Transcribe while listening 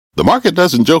The market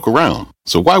doesn't joke around,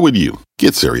 so why would you?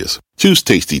 Get serious. Choose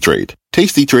Tasty Trade.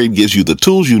 Tasty Trade gives you the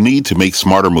tools you need to make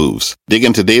smarter moves. Dig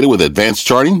into data with advanced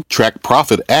charting, track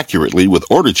profit accurately with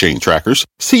order chain trackers,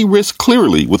 see risk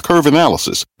clearly with curve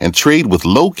analysis, and trade with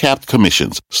low-capped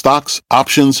commissions, stocks,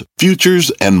 options,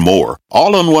 futures, and more.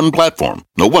 All on one platform.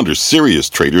 No wonder serious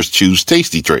traders choose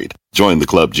Tasty Trade. Join the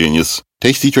club, genius.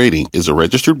 Tasty Trading is a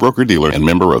registered broker-dealer and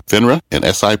member of FINRA and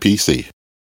SIPC.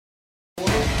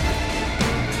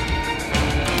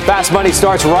 Fast Money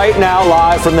starts right now,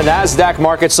 live from the NASDAQ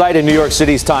market site in New York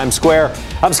City's Times Square.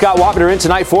 I'm Scott Wapner, in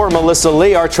tonight for Melissa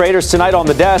Lee. Our traders tonight on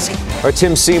the desk are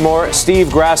Tim Seymour,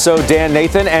 Steve Grasso, Dan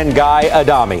Nathan, and Guy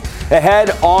Adami.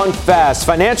 Ahead on Fast,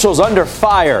 financials under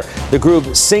fire. The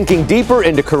group sinking deeper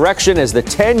into correction as the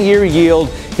 10-year yield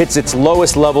hits its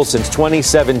lowest level since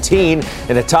 2017.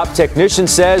 And a top technician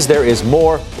says there is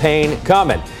more pain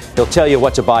coming. He'll tell you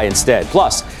what to buy instead.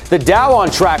 Plus, the Dow on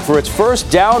track for its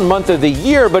first down month of the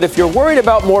year. But if you're worried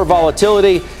about more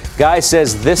volatility, Guy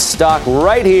says this stock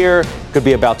right here could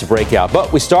be about to break out.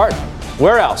 But we start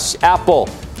where else? Apple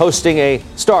hosting a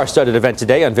star-studded event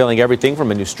today, unveiling everything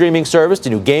from a new streaming service to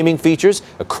new gaming features,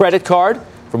 a credit card.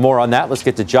 For more on that, let's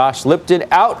get to Josh Lipton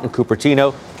out in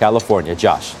Cupertino, California.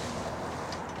 Josh.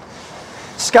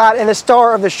 Scott, and the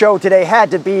star of the show today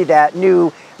had to be that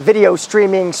new video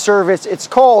streaming service. It's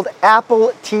called Apple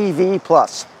TV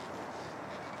Plus.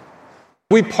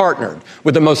 We partnered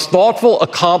with the most thoughtful,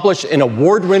 accomplished, and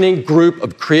award-winning group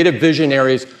of creative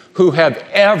visionaries who have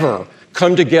ever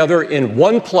come together in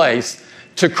one place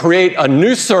to create a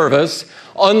new service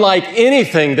unlike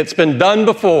anything that's been done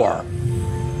before.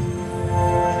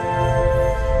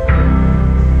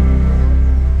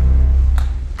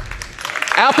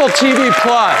 Apple TV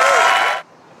Plus.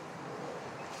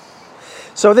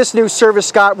 So this new service,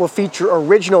 Scott, will feature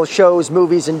original shows,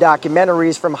 movies, and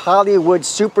documentaries from Hollywood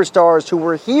superstars who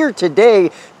were here today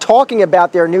talking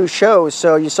about their new shows.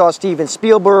 So you saw Steven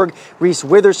Spielberg, Reese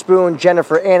Witherspoon,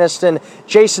 Jennifer Aniston,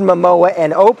 Jason Momoa,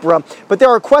 and Oprah. But there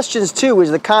are questions, too.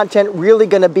 Is the content really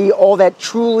going to be all that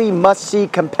truly must-see,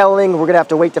 compelling? We're going to have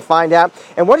to wait to find out.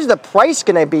 And what is the price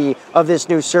going to be of this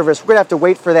new service? We're going to have to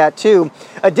wait for that, too.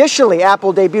 Additionally,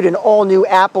 Apple debuted an all-new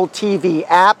Apple TV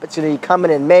app. It's going to be coming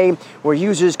in May, where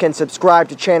users can subscribe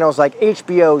to channels like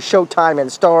HBO, Showtime, and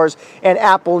Starz, and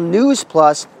Apple News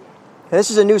Plus. And this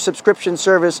is a new subscription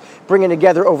service bringing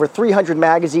together over 300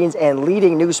 magazines and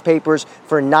leading newspapers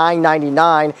for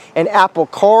 $9.99. An Apple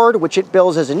Card, which it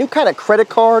bills as a new kind of credit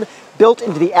card built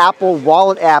into the Apple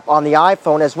Wallet app on the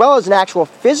iPhone, as well as an actual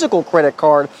physical credit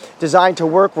card designed to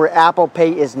work where Apple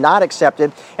Pay is not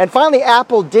accepted. And finally,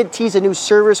 Apple did tease a new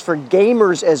service for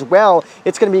gamers as well.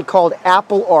 It's going to be called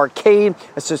Apple Arcade,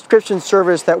 a subscription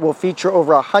service that will feature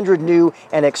over 100 new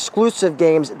and exclusive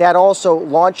games, that also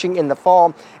launching in the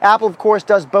fall. Apple, of course,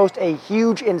 does boast a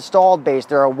huge installed base.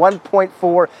 There are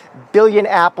 1.4 billion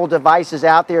Apple devices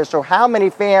out there. So how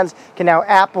many fans can now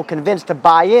Apple convince to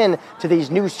buy in to these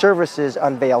new services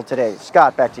unveiled today?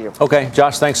 Scott, back to you. Okay,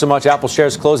 Josh, thanks so much. Apple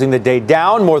shares closing the day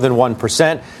down more than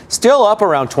 1%, still up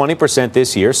around 20%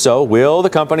 this year. So will the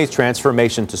company's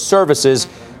transformation to services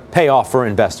pay off for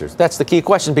investors? That's the key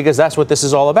question, because that's what this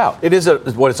is all about. It is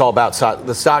what it's all about.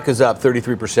 The stock is up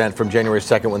 33% from January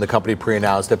 2nd when the company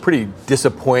pre-announced a pretty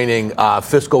disappointing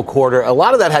fiscal quarter. A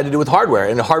lot of that had to do with hardware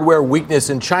and hardware weakness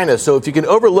in China. So if you can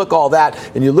overlook all that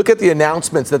and you look at the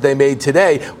announcements that they made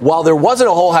today, while there wasn't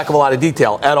a whole heck of a lot of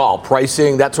detail at all,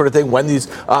 pricing, that sort of thing, when these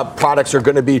products are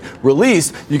going to be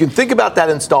released, you can think about that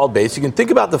installed base. You can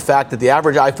think about the fact that the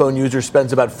average iPhone user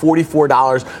spends about $44,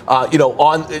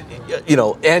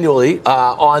 annually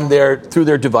through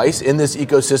their device in this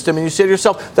ecosystem, and you say to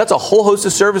yourself, that's a whole host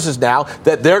of services now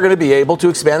that they're going to be able to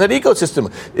expand that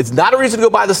ecosystem. It's not a reason to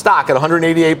go buy the stock at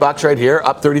 $188 right here,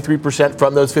 up 33%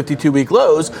 from those 52-week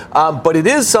lows, but it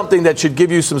is something that should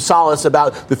give you some solace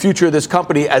about the future of this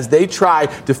company as they try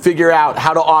to figure out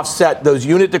how to offset those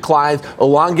unit declines,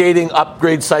 elongating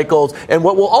upgrade cycles, and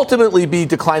what will ultimately be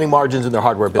declining margins in their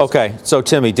hardware business. Okay, so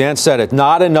Timmy, Dan said it,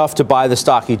 not enough to buy the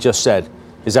stock, he just said.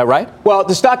 Is that right? Well,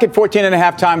 the stock at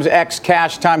 14.5 times X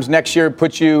cash times next year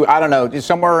puts you, I don't know,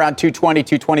 somewhere around 220,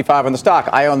 225 on the stock.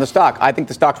 I own the stock. I think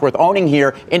the stock's worth owning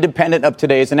here, independent of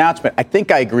today's announcement. I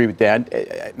think I agree with Dan.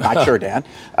 Not sure, Dan.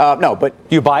 No, but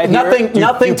you buy it nothing, here?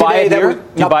 Nothing today.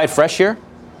 You buy it fresh here?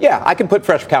 Yeah, I can put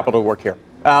fresh capital to work here.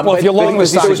 Well, if you're long the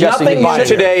stock, there was nothing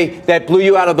today that blew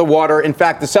you out of the water. In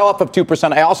fact, the sell-off of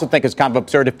 2%, I also think is kind of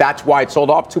absurd. If that's why it sold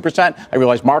off 2%, I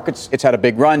realize markets, it's had a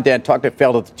big run. Dan talked, it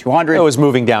failed at the 200. It was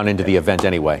moving down into the event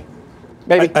anyway.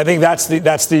 Maybe. I think that's the.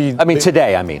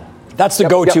 Today. That's the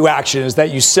go-to action, is that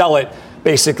you sell it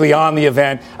basically on the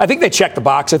event. I think they checked the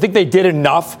box. I think they did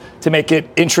enough to make it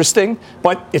interesting,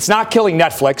 but it's not killing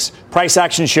Netflix. Price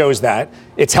action shows that.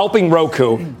 It's helping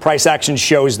Roku. Price action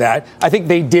shows that. I think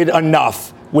they did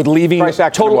enough with leaving Price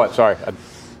action total. what? Sorry.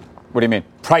 What do you mean?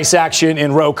 Price action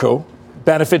in Roku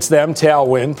benefits them,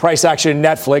 tailwind. Price action in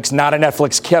Netflix, not a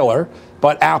Netflix killer,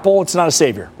 but Apple, it's not a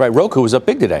savior. Right, Roku was up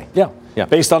big today. Yeah.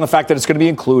 Based on the fact that it's going to be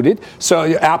included. So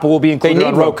Apple will be included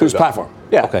on Roku's platform.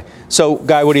 Yeah. Okay. So,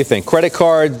 Guy, what do you think? Credit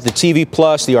card, the TV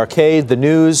Plus, the arcade, the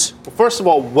news? Well, first of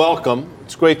all, welcome.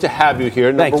 It's great to have you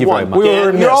here. Thank you very much.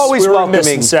 You're always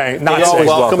welcoming.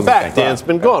 Welcome back. Dan's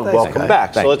been gone. Welcome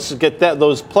back. So let's get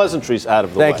those pleasantries out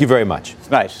of the way. Thank you very much. It's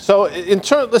nice. So, in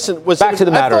turn, listen, back to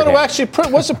the matter. I thought it actually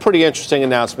was a pretty interesting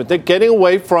announcement. They're getting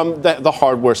away from the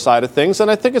hardware side of things,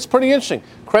 and I think it's pretty interesting.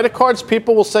 Credit cards,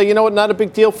 people will say, you know what, not a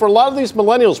big deal. For a lot of these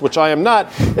millennials, which I am not,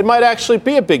 it might actually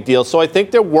be a big deal. So I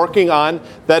think they're working on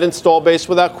that install base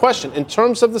without question. In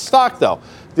terms of the stock, though,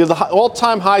 the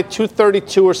all-time high,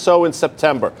 232 or so in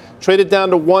September. Traded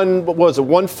down to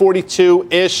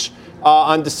 142-ish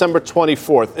on December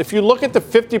 24th. If you look at the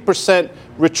 50%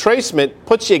 retracement,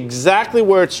 puts you exactly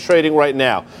where it's trading right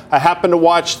now. I happened to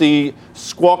watch the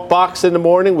Squawk Box in the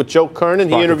morning with Joe Kernan.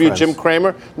 He interviewed Jim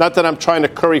Cramer. Not that I'm trying to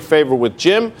curry favor with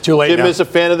Jim. Too late Jim now. is a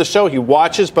fan of the show. He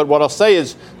watches. But what I'll say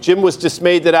is Jim was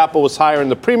dismayed that Apple was higher in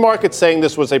the pre-market, saying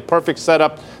this was a perfect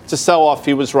setup to sell off.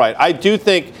 He was right. I do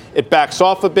think it backs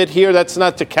off a bit here. That's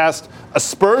not to cast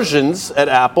aspersions at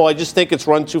Apple. I just think it's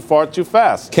run too far too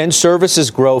fast. Can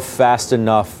services grow fast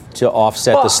enough to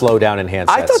offset the slowdown in handsets?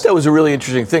 I thought that was a really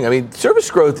interesting thing. I mean,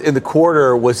 service growth in the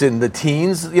quarter was in the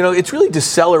teens. You know, it's really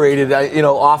decelerated,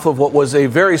 off of what was a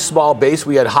very small base.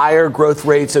 We had higher growth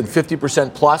rates and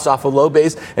 50% plus off a low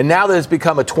base. And now that it's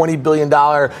become a $20 billion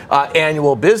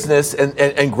annual business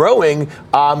and growing,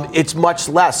 it's much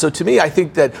less. So to me, I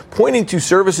think that pointing to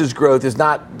services growth is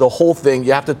not the whole thing.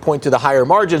 You have to point to the higher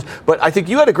margins. But I think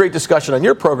you had a great discussion on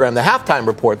your program, the Halftime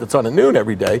Report, that's on at noon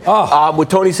every day, with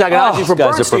Tony Sacconaggi from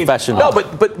Bernstein. No,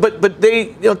 but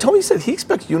they, Tony said he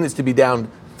expects units to be down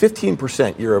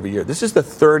 15% year over year. This is the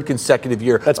third consecutive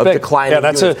year of declining. Yeah,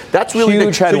 that's units. That's really huge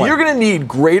big. headwind. So you're going to need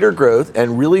greater growth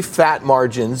and really fat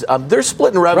margins. They're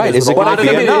splitting revenues. Right. Is it going to be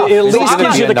enough? It at least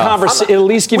gives you the conversation. At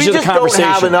least gives you the conversation. We just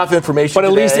don't have enough information. But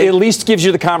at least gives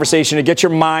you the conversation to get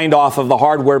your mind off of the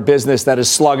hardware business that is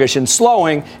sluggish and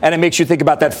slowing, and it makes you think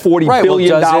about that $40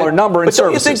 billion number in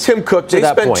services. Don't you think Tim Cook? They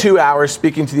spent 2 hours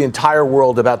speaking to the entire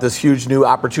world about this huge new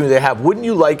opportunity they have. Wouldn't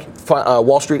you like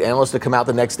Wall Street analysts to come out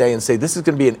the next day and say this is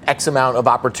going to be an X amount of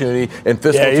opportunity in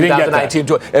fiscal 2019,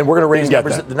 and we're going to raise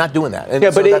numbers? They're not doing that.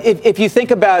 And but if you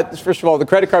think about, first of all, the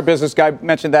credit card business, Guy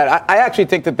mentioned that. I actually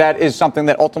think that is something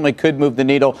that ultimately could move the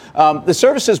needle. The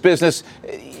services business,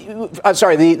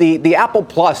 the Apple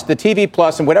Plus, the TV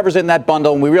Plus, and whatever's in that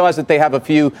bundle, and we realize that they have a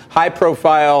few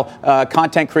high-profile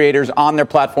content creators on their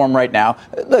platform right now.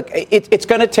 Look, it's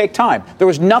going to take time. There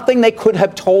was nothing they could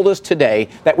have told us today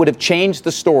that would have changed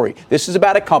the story. This is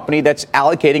about a company that's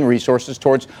allocating resources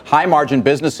towards high-margin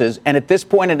businesses, and at this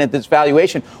point and at this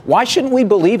valuation, why shouldn't we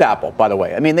believe Apple, by the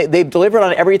way? I mean, they've delivered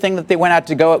on everything that they went out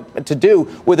to do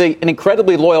with an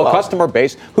incredibly loyal customer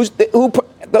base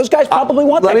those guys probably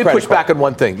want that. Let me push back on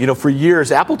one thing. For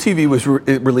years, Apple TV was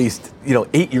released,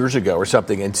 8 years ago or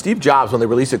something, and Steve Jobs, when they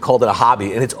released it, called it a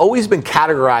hobby, and it's always been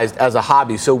categorized as a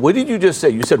hobby. So what did you just say?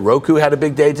 You said Roku had a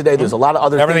big day today. There's a lot of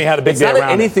other Everything things. had a big day around it. It's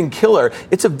not anything killer.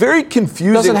 It's a very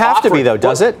confusing Doesn't have offering. to be, though,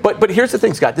 does it? But here's the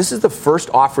thing, Scott. This is the first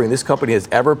offering this company has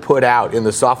ever put out in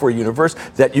the software universe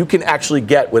that you can actually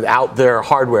get without their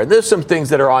hardware. There's some things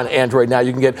that are on Android now.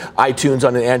 You can get iTunes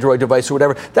on an Android device or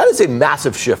whatever. That is a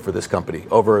massive shift for this company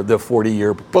over the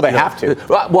 40-year. Well, they have to.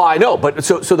 Well, I know, but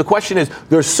so the question is,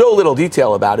 there's so little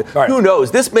detail about it. Right. Who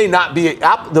knows? This may not be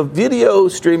the video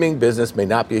streaming business may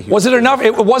not be a huge. Was it enough?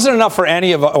 It wasn't enough for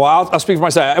any of. Well, I'll speak for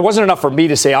myself. It wasn't enough for me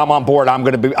to say I'm on board. I'm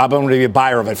going to be a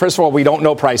buyer of it. First of all, we don't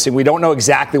know pricing. We don't know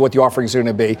exactly what the offerings are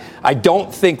going to be. I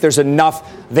don't think there's enough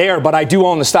there, but I do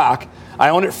own the stock. I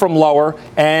own it from lower,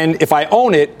 and if I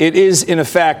own it, it is in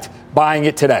effect buying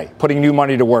it today, putting new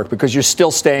money to work, because you're still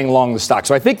staying long the stock.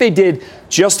 So I think they did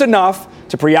just enough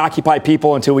to preoccupy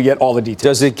people until we get all the details.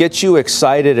 Does it get you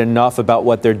excited enough about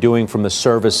what they're doing from the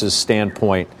services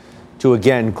standpoint to,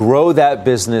 again, grow that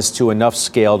business to enough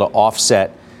scale to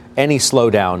offset any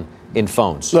slowdown in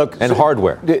phones and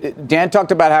hardware? Dan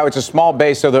talked about how it's a small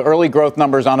base, so the early growth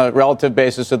numbers on a relative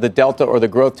basis of the delta or the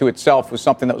growth to itself was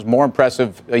something that was more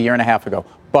impressive a year and a half ago.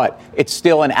 But it's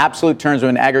still in absolute terms or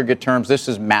in aggregate terms, this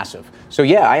is massive. So,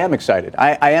 yeah, I am excited.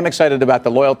 I am excited about the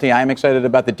loyalty. I am excited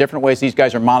about the different ways these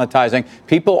guys are monetizing.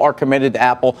 People are committed to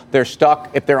Apple. They're stuck.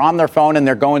 If they're on their phone and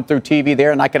they're going through TV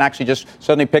there and I can actually just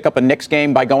suddenly pick up a Knicks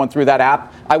game by going through that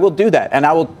app, I will do that. And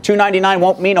 $2.99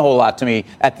 won't mean a whole lot to me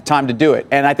at the time to do it.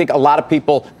 And I think a lot of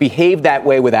people behave that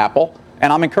way with Apple.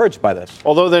 And I'm encouraged by this.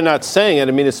 Although they're not saying it,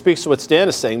 I mean, it speaks to what Stan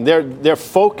is saying. Their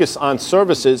focus on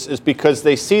services is because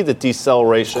they see the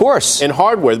deceleration in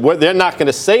hardware. They're not going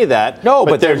to say that. No,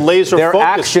 but they're laser their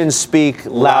focused. Actions speak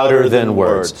louder than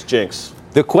words. Jinx.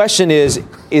 The question is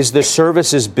the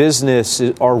services business,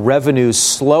 are revenues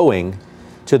slowing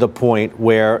to the point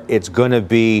where it's going to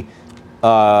be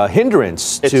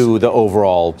hindrance to the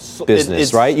overall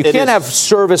business, right? You can't have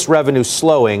service revenue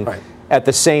slowing at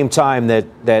the same time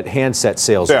that handset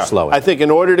sales are slowing. I think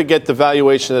in order to get the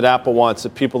valuation that Apple wants,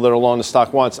 that people that are long the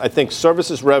stock wants, I think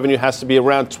services revenue has to be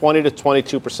around 20 to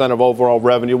 22% of overall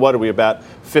revenue. What are we, about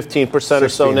 15% or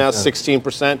so now,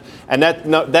 16%? And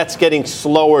that's getting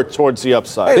slower towards the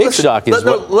upside. Hey,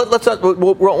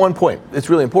 we're at one point. It's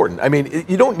really important. I mean,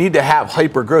 you don't need to have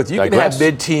hyper growth. You can have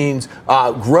mid-teens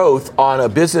growth on a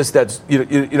business that's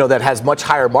that has much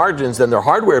higher margins than their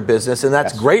hardware business, and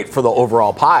that's great for the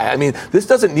overall pie. I mean, this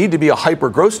doesn't need to be a hyper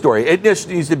growth story. It just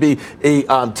needs to be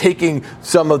taking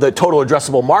some of the total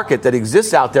addressable market that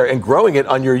exists out there and growing it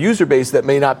on your user base that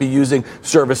may not be using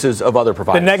services of other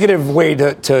providers. The negative way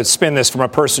to spin this from a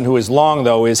person who is long,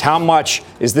 though, is how much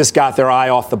is this got their eye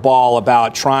off the ball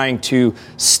about trying to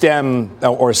stem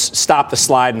or stop the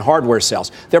slide in hardware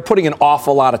sales. They're putting an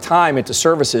awful lot of time into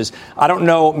services. I don't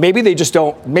know. Maybe they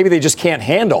just can't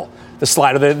handle the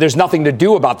slide. There's nothing to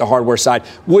do about the hardware side,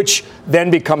 which then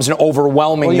becomes an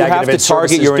overwhelming negative. You have to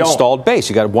target your installed base.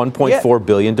 You got 1.4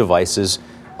 billion devices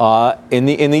in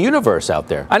the universe out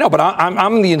there. I know, but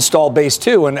I'm the installed base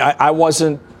too, and I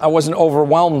wasn't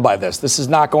overwhelmed by this. This is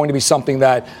not going to be something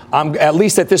that I'm, at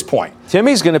least at this point.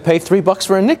 Timmy's going to pay $3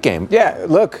 for a Knick game. Yeah,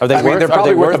 look, they're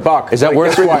probably worth $1. Is that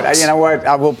worth $3? You know what?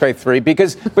 I will pay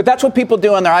 $3 but that's what people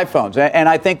do on their iPhones, and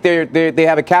I think they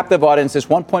have a captive audience. This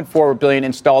 1.4 billion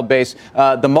installed base.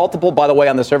 The multiple, by the way,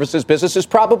 on the services business is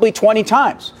probably 20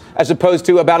 times, as opposed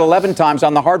to about 11 times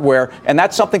on the hardware, and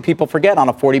that's something people forget on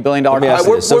a $40 billion company.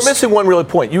 We're missing one really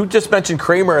point. You just mentioned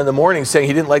Cramer in the morning saying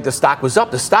he didn't like the stock was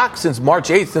up. The stock since March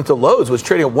 8th, since the lows, was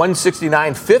trading at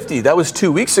 169.50. That was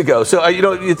 2 weeks ago. So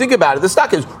you think about it. The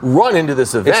stock has run into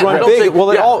this event. It's run big.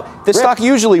 The stock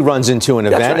usually runs into an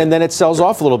event, and then it sells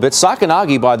off a little bit.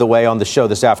 Sacconaghi, by the way, on the show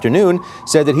this afternoon,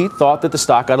 said that he thought that the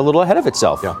stock got a little ahead of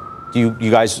itself. Yeah. Do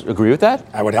you guys agree with that?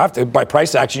 I would have to. By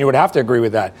price action, you would have to agree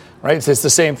with that, right? It's the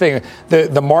same thing.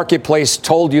 The marketplace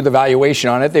told you the valuation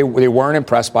on it. They weren't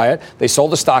impressed by it. They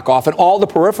sold the stock off, and all the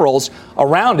peripherals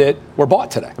around it were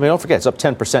bought today. I mean, don't forget, it's up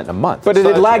 10% in a month. But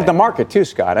it lagged the market too,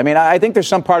 Scott. I mean, I think there's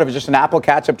some part of it just an Apple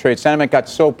catch-up trade. Sentiment got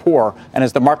so poor, and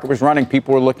as the market was running,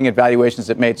 people were looking at valuations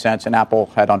that made sense, and Apple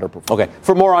had underperformed. Okay.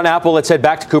 For more on Apple, let's head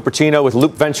back to Cupertino with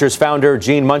Loop Ventures founder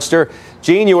Gene Munster.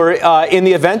 Gene, you were in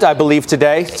the event, I believe,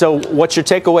 today. So what's your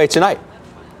takeaway tonight?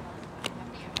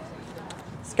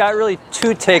 Scott, really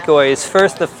two takeaways.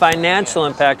 First, the financial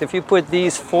impact. If you put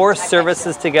these four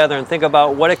services together and think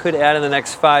about what it could add in the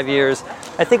next 5 years,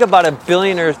 I think about $1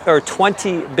 billion or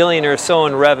 20 billion or so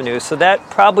in revenue. So that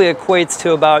probably equates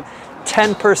to about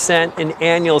 10% in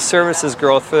annual services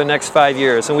growth for the next 5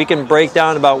 years. And we can break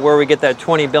down about where we get that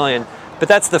 20 billion. But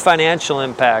that's the financial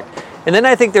impact. And then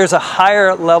I think there's a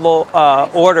higher level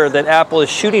order that Apple is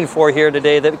shooting for here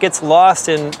today that gets lost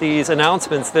in these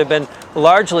announcements that have been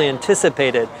largely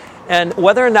anticipated. And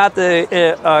whether or not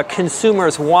the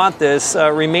consumers want this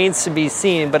remains to be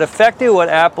seen. But effectively what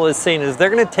Apple is saying is they're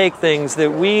going to take things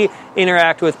that we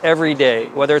interact with every day,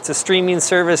 whether it's a streaming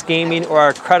service, gaming, or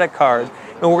our credit card,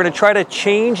 and we're going to try to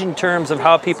change in terms of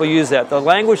how people use that. The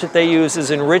language that they use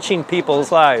is enriching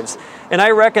people's lives. And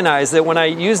I recognize that when I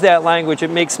use that language,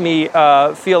 it makes me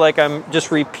feel like I'm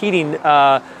just repeating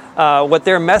what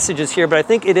their message is here, but I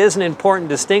think it is an important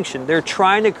distinction. They're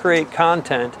trying to create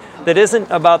content that isn't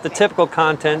about the typical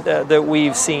content that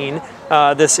we've seen,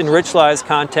 this enriched lives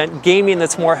content, gaming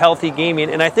that's more healthy gaming,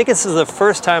 and I think this is the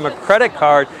first time a credit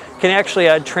card can actually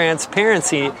add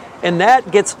transparency. And that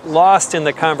gets lost in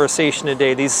the conversation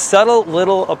today. These subtle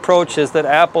little approaches that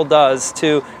Apple does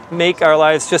to make our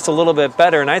lives just a little bit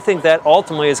better. And I think that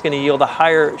ultimately is going to yield a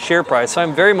higher share price. So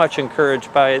I'm very much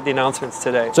encouraged by the announcements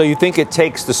today. So you think it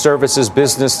takes the services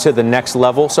business to the next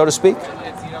level, so to speak?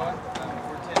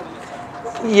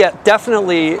 Yeah,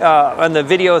 definitely on the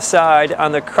video side,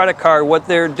 on the credit card, what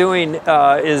they're doing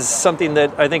is something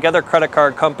that I think other credit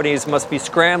card companies must be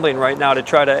scrambling right now to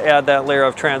try to add that layer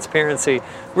of transparency,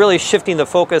 really shifting the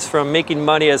focus from making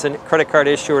money as a credit card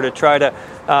issuer to try to,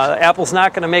 Apple's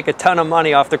not going to make a ton of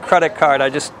money off the credit card. I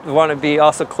just want to be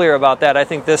also clear about that. I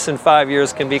think this in 5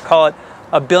 years can be, call it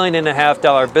 $1.5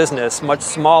 billion business, much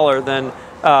smaller than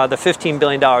the $15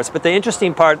 billion. But the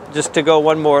interesting part, just to go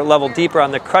one more level deeper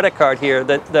on the credit card here,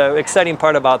 that the exciting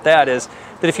part about that is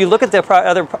that if you look at the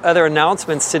other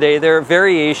announcements today, there are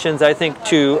variations, I think,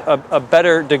 to a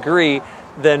better degree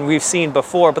than we've seen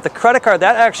before. But the credit card,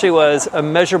 that actually was a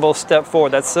measurable step forward.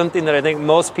 That's something that I think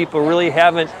most people really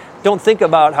don't think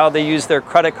about how they use their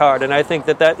credit card. And I think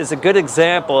that is a good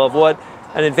example of what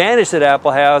an advantage that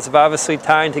Apple has of obviously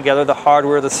tying together the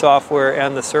hardware, the software,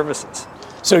 and the services.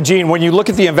 So, Gene, when you look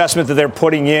at the investment that they're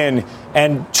putting in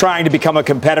and trying to become a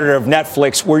competitor of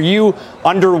Netflix, were you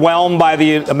underwhelmed by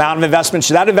the amount of investment?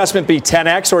 Should that investment be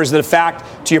 10x, or is it the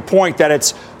fact, to your point, that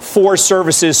it's 4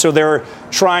 services, so they're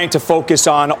trying to focus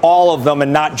on all of them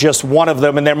and not just one of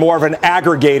them, and they're more of an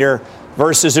aggregator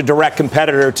versus a direct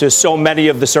competitor to so many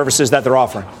of the services that they're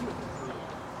offering?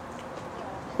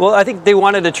 Well, I think they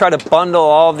wanted to try to bundle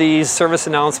all these service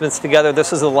announcements together.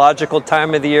 This is a logical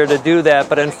time of the year to do that.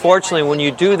 But unfortunately, when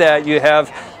you do that, you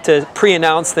have to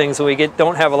pre-announce things and we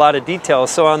don't have a lot of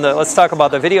details. So let's talk about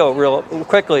the video real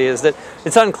quickly, is that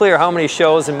it's unclear how many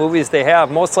shows and movies they have.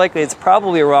 Most likely it's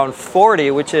probably around 40,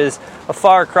 which is a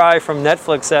far cry from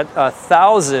Netflix at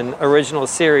 1,000 original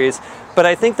series. But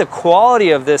I think the quality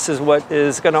of this is what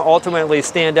is going to ultimately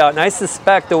stand out. And I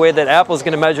suspect the way that Apple is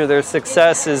going to measure their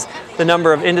success is the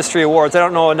number of industry awards. I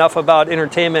don't know enough about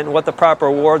entertainment and what the proper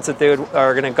awards that they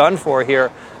are going to gun for here.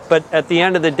 But at the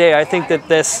end of the day, I think that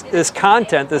this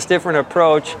content, this different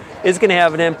approach, is going to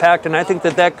have an impact. And I think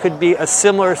that could be a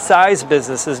similar size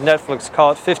business as Netflix,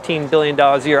 call it $15 billion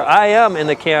a year. I am in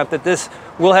the camp that this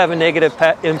will have a negative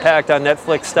impact on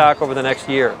Netflix stock over the next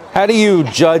year. How do you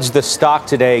judge the stock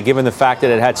today, given the fact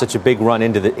that it had such a big run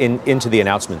into the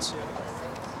announcements?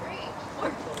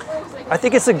 I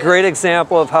think it's a great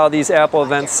example of how these Apple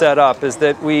events set up, is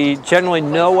that we generally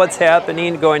know what's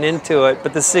happening going into it,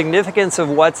 but the significance of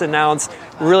what's announced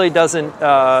really doesn't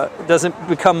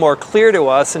become more clear to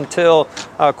us until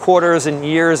quarters and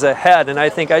years ahead. And I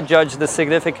think I judge the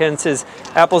significance is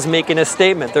Apple's making a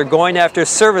statement. They're going after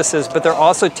services, but they're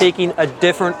also taking a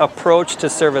different approach to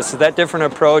services. That different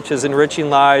approach is enriching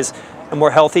lives, and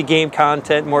more healthy game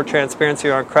content, more transparency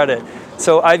around credit.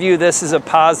 So I view this as a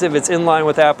positive. It's in line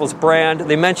with Apple's brand.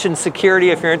 They mentioned security.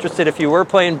 If you're interested, if you were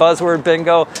playing Buzzword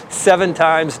Bingo 7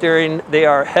 times they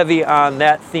are heavy on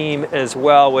that theme as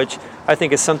well, which I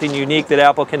think is something unique that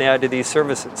Apple can add to these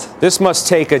services. This must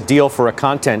take a deal for a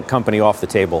content company off the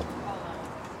table.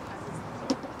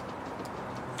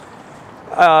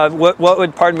 What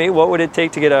would it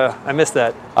take to get I missed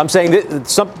that. I'm saying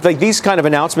that like these kind of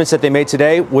announcements that they made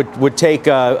today would take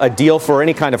a deal for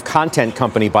any kind of content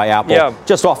company by Apple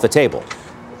just off the table.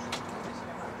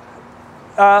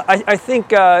 I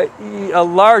think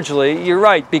largely you're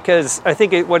right, because I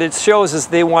think what it shows is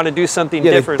they want to do something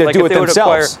different. They do it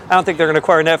themselves. I don't think they're going to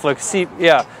acquire Netflix.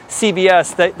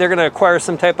 CBS, they're going to acquire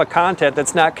some type of content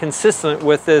that's not consistent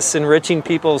with this enriching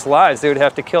people's lives. They would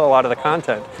have to kill a lot of the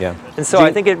content. Yeah. And so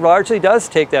I think it largely does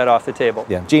take that off the table.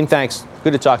 Yeah. Gene, thanks.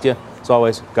 Good to talk to you, as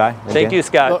always. Guy. Thank you,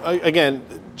 Scott. Well, again,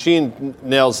 Gene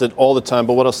nails it all the time,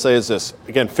 but what I'll say is this.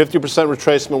 Again, 50%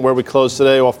 retracement where we closed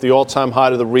today off the all-time high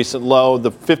to the recent low.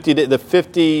 The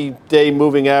 50-day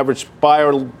moving average by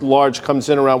or large comes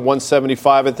in around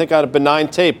 175. I think out of benign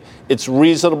tape, it's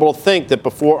reasonable to think that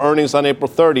before earnings on April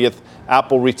 30th,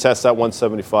 Apple retests that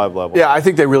 175 level. Yeah, I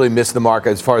think they really missed the mark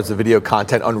as far as the video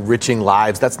content enriching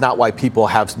lives. That's not why people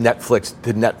have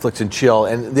Netflix and chill.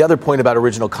 And the other point about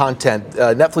original content,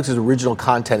 Netflix's original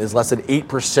content is less than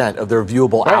 8% of their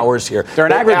viewable hours here. They're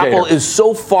an aggregator. Apple is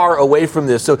so far away from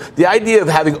this. So the idea of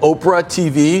having Oprah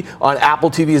TV on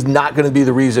Apple TV is not going to be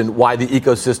the reason why the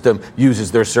ecosystem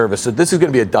uses their service. So this is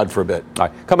going to be a dud for a bit. All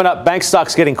right. Coming up, bank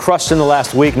stocks getting crushed in the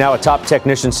last week. Now a top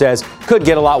technician says could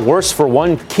get a lot worse for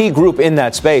one key group in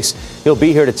that space. He'll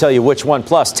be here to tell you which one.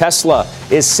 Plus, Tesla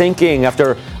is sinking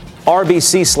after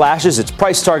RBC slashes its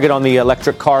price target on the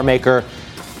electric car maker.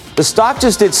 The stock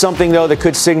just did something, though, that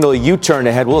could signal a U-turn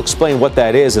ahead. We'll explain what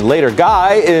that is. And later,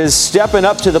 Guy is stepping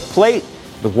up to the plate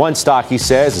with one stock he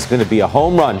says is going to be a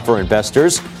home run for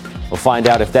investors. We'll find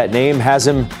out if that name has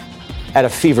him at a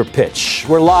fever pitch.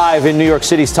 We're live in New York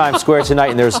City's Times Square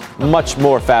tonight, and there's much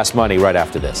more Fast Money right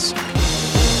after this.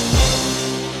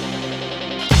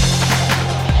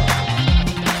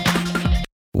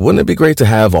 wouldn't it be great to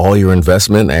have all your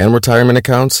investment and retirement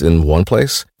accounts in one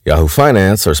place? Yahoo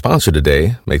Finance, our sponsor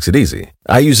today, makes it easy.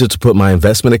 I use it to put my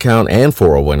investment account and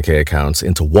 401k accounts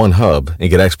into one hub and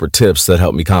get expert tips that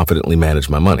help me confidently manage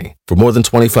my money. For more than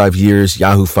 25 years,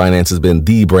 Yahoo Finance has been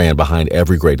the brand behind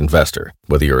every great investor.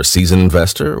 Whether you're a seasoned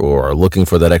investor or are looking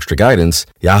for that extra guidance,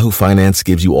 Yahoo Finance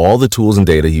gives you all the tools and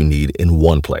data you need in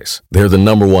one place. They're the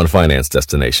 #1 finance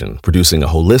destination, producing a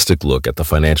holistic look at the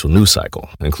financial news cycle,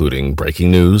 including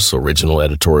breaking news, original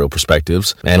editorial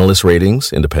perspectives, analyst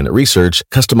ratings, independent research,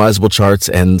 customizable charts,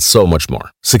 and so much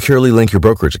more. Securely link your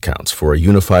brokerage accounts for a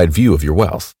unified view of your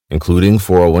wealth, including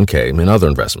 401k and other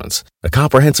investments. A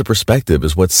comprehensive perspective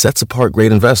is what sets apart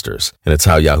great investors, and it's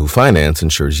how Yahoo Finance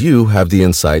ensures you have the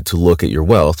insight to look at your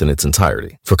wealth in its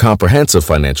entirety. For comprehensive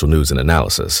financial news and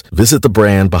analysis, visit the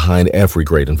brand behind every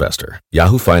great investor,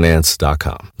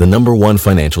 yahoofinance.com, the #1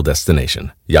 financial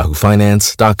destination,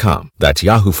 yahoofinance.com. That's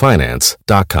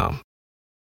yahoofinance.com.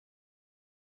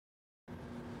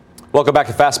 Welcome back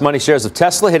to Fast Money. Shares of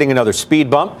Tesla hitting another speed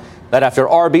bump. That after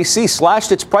RBC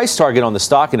slashed its price target on the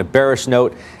stock in a bearish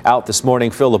note out this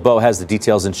morning. Phil LeBeau has the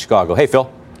details in Chicago. Hey, Phil.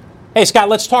 Hey, Scott,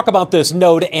 let's talk about this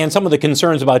note and some of the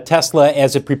concerns about Tesla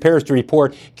as it prepares to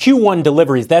report Q1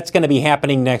 deliveries. That's going to be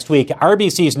happening next week.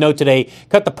 RBC's note today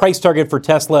cut the price target for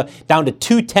Tesla down to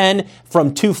 $210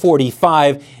 from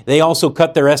 $245. They also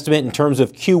cut their estimate in terms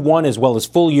of Q1 as well as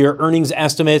full year earnings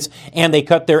estimates, and they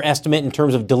cut their estimate in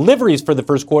terms of deliveries for the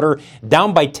first quarter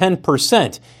down by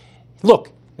 10%.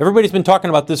 Look, everybody's been talking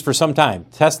about this for some time.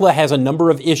 Tesla has a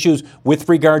number of issues with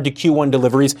regard to Q1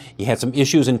 deliveries. You had some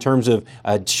issues in terms of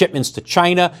shipments to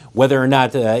China, whether or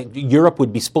not Europe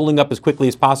would be spooling up as quickly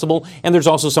as possible. And there's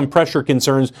also some pressure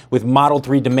concerns with Model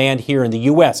 3 demand here in the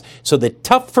U.S. So the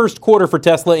tough first quarter for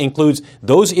Tesla includes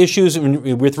those issues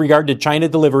with regard to China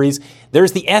deliveries.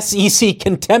 There's the SEC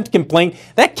contempt complaint.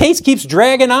 That case keeps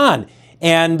dragging on.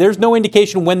 And there's no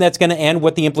indication when that's going to end,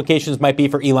 what the implications might be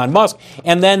for Elon Musk.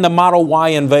 And then the Model Y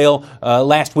unveil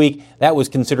last week, that was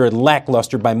considered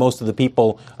lackluster by most of the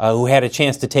people who had a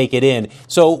chance to take it in.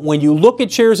 So when you look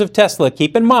at shares of Tesla,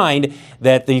 keep in mind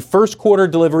that the first quarter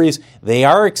deliveries, they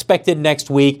are expected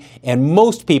next week. And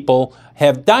most people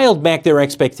have dialed back their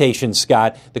expectations,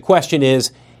 Scott. The question is,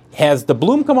 has the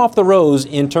bloom come off the rose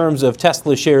in terms of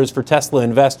Tesla shares for Tesla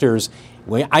investors?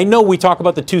 I know we talk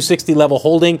about the 260 level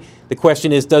holding. The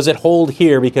question is, does it hold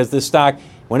here? Because this stock,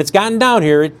 when it's gotten down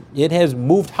here, it has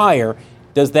moved higher.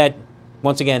 Does that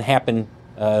once again happen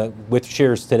with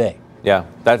shares today? Yeah,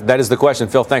 that is the question.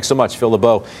 Phil, thanks so much. Phil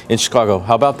LeBeau in Chicago.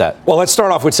 How about that? Well, let's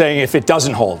start off with saying if it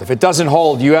doesn't hold. If it doesn't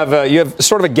hold, you have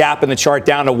sort of a gap in the chart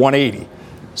down to 180.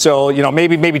 So,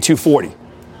 maybe 240.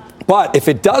 But if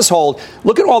it does hold,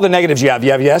 look at all the negatives you have.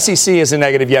 You have your SEC as a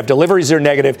negative. You have deliveries that are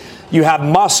negative. You have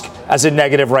Musk as a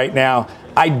negative right now.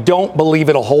 I don't believe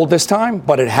it'll hold this time,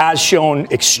 but it has shown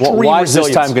extreme resilience. Why is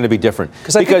this time going to be different?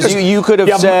 Because you could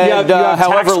have said,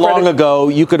 however long ago,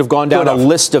 you could have gone down a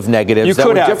list of negatives that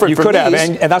were different from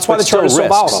these. And that's why the chart is so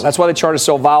volatile. That's why the chart is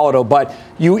so volatile. But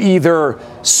you either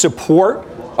support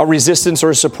a resistance or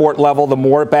a support level, the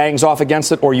more it bangs off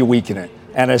against it, or you weaken it.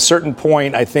 And at a certain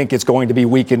point, I think it's going to be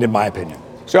weakened, in my opinion.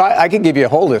 So I can give you a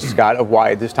whole list, Scott, of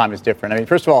why this time is different. I mean,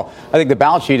 first of all, I think the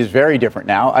balance sheet is very different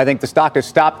now. I think the stock has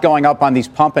stopped going up on these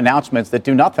pump announcements that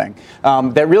do nothing,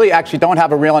 that really actually don't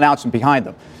have a real announcement behind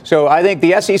them. So I think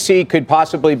the SEC could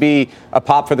possibly be a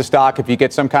pop for the stock if you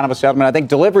get some kind of a settlement. I think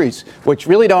deliveries, which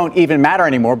really don't even matter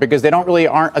anymore because they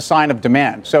aren't a sign of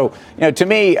demand. So, to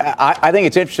me, I think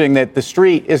it's interesting that the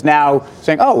street is now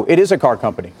saying, oh, it is a car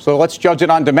company. So let's judge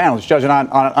it on demand. Let's judge it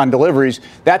on deliveries.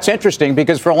 That's interesting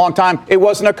because for a long time, it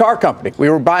wasn't a car company. We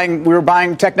were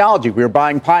buying technology. We were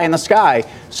buying pie in the sky.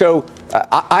 So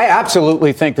I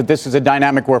absolutely think that this is a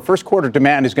dynamic where first quarter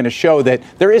demand is going to show that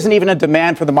there isn't even a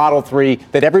demand for the Model 3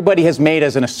 that everybody has made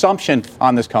as an assumption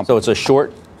on this company. So it's a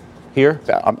short here?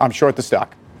 I'm short the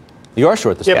stock. You are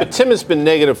short the stock. Yeah, but Tim has been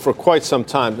negative for quite some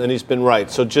time, and he's been right.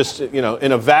 So just,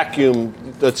 in a vacuum,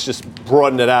 let's just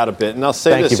broaden it out a bit. And I'll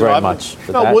say Thank this. you very much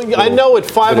for that. Well, I know at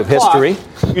 5 o'clock, history.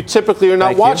 You typically are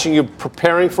not watching. You're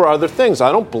preparing for other things.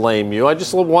 I don't blame you. I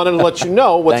just wanted to let you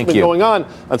know what's been going on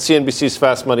CNBC's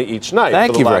Fast Money each night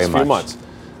for the last few months.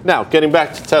 Now, getting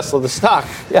back to Tesla, the stock.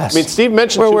 Yes. I mean, Steve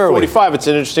mentioned 245. It's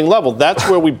an interesting level. That's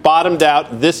where we bottomed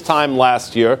out this time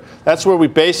last year. That's where we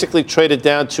basically traded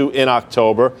down to in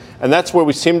October. And that's where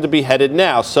we seem to be headed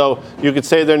now. So you could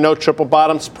say there are no triple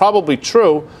bottoms. Probably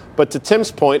true. But to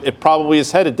Tim's point, it probably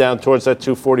is headed down towards that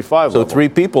 245 level. So 3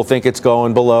 people think it's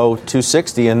going below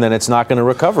 260, and then it's not going to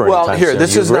recover anytime Well, here, soon.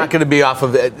 this is not going to be off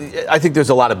of it. I think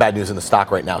there's a lot of bad news in the stock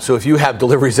right now. So if you have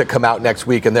deliveries that come out next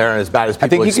week and they're as bad as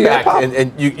people expect,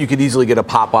 and you could easily get a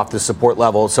pop off the support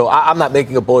level. So I'm not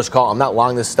making a bullish call. I'm not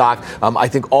long this stock. I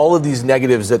think all of these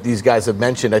negatives that these guys have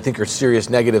mentioned, I think are serious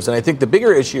negatives. And I think the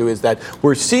bigger issue is that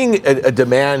we're seeing a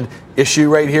demand issue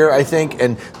right here, I think.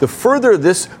 And the further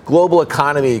this global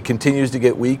economy continues to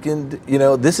get weakened,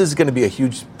 this is going to be a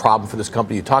huge problem for this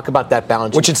company. You talk about that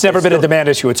balance. Which it's never been a demand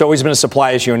issue. It's always been a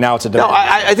supply issue, and now it's a demand. No,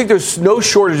 I think there's no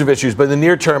shortage of issues, but in the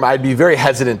near term, I'd be very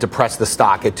hesitant to press the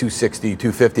stock at 260,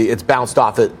 250. It's bounced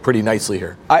off it pretty nicely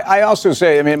here. I also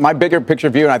say, my bigger picture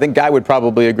view, and I think Guy would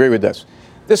probably agree with this,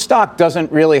 this stock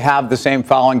doesn't really have the same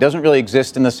following, doesn't really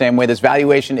exist in the same way. This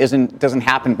valuation doesn't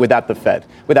happen without the Fed,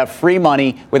 without free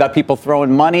money, without people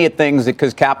throwing money at things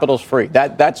because capital's free.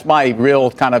 That's my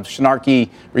real kind of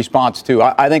snarky response to.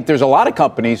 I think there's a lot of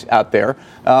companies out there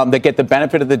that get the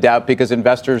benefit of the doubt because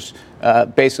investors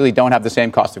basically don't have the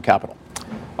same cost of capital.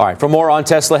 All right, for more on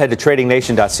Tesla, head to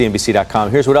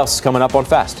tradingnation.cnbc.com. Here's what else is coming up on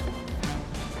Fast.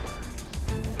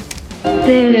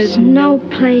 There's no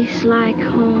place like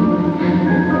home.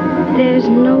 There's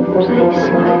no place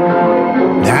like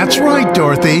home. That's right,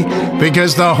 Dorothy,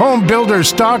 because the home builder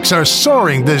stocks are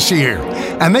soaring this year,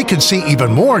 and they could see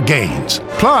even more gains.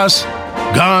 Plus,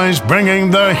 Guy's bringing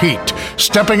the heat,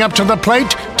 stepping up to the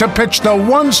plate to pitch the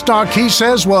one stock he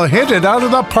says will hit it out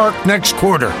of the park next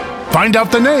quarter. Find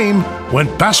out the name when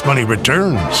Fast Money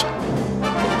returns.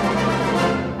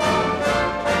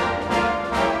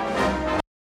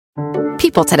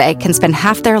 People today can spend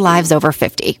half their lives over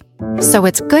 50. So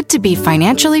it's good to be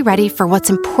financially ready for what's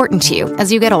important to you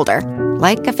as you get older,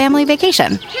 like a family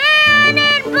vacation.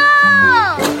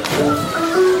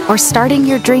 Or starting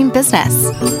your dream business.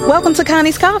 Welcome to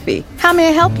Connie's Coffee. How may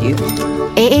I help you?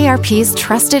 AARP's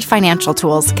trusted financial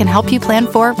tools can help you plan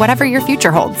for whatever your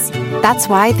future holds. That's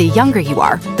why the younger you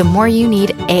are, the more you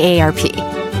need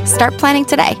AARP. Start planning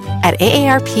today at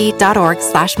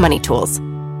aarp.org/moneytools.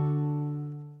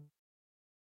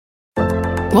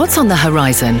 What's on the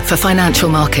horizon for financial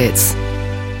markets?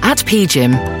 At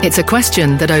PGIM, it's a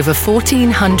question that over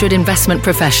 1,400 investment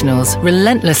professionals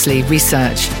relentlessly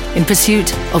research in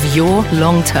pursuit of your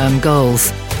long-term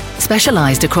goals.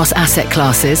 Specialized across asset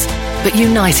classes, but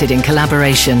united in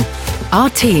collaboration, our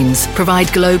teams provide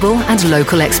global and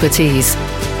local expertise.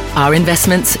 Our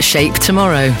investments shape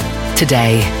tomorrow,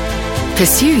 today.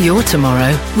 Pursue your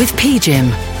tomorrow with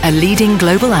PGIM, a leading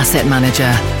global asset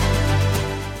manager.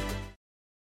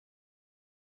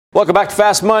 Welcome back to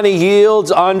Fast Money.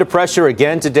 Yields under pressure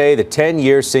again today. The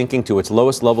 10-year sinking to its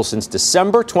lowest level since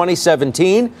December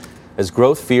 2017 as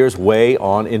growth fears weigh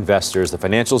on investors. The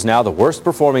financials now the worst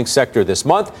performing sector this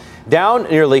month, down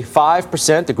nearly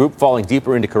 5%. The group falling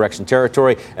deeper into correction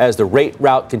territory as the rate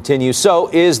rout continues. So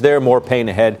is there more pain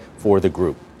ahead for the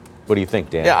group? What do you think,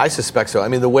 Dan? Yeah, I suspect so. I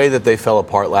mean, the way that they fell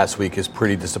apart last week is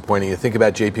pretty disappointing. You think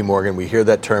about JP Morgan, we hear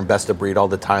that term best of breed all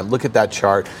the time. Look at that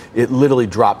chart. It literally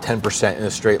dropped 10% in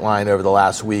a straight line over the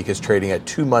last week. It's trading at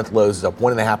 2-month lows. It's up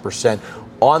 1.5%.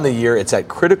 On the year, it's at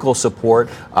critical support.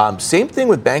 Same thing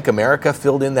with Bank America,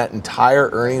 filled in that entire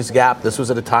earnings gap. This was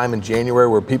at a time in January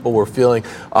where people were feeling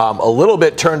a little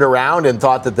bit turned around and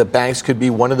thought that the banks could be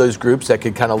one of those groups that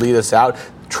could kind of lead us out,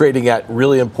 trading at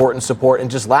really important support. And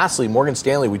just lastly, Morgan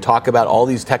Stanley, we talk about all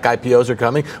these tech IPOs are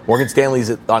coming. Morgan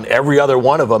Stanley's on every other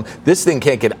one of them. This thing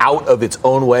can't get out of its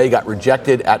own way. Got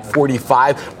rejected at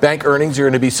 45. Bank earnings are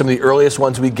going to be some of the earliest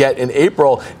ones we get in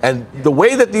April. And the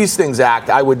way that these things act,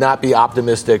 I would not be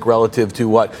optimistic relative to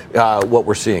what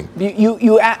we're seeing.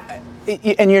 You act,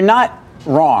 and you're not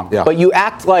wrong, but you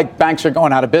act like banks are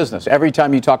going out of business every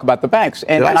time you talk about the banks.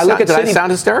 And I look at Did I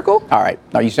sound hysterical? All right.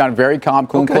 No, you sounded very calm,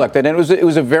 cool, and collected. And it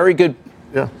was a very good,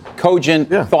 cogent,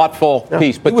 thoughtful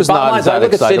piece. But he was not that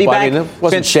excited. I mean, it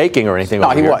wasn't shaking or anything. No,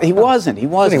 he wasn't. He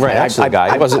wasn't. Right next to the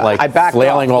guy. He wasn't like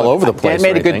flailing all over the place.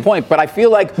 Dan made a good point. But I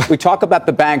feel like we talk about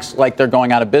the banks like they're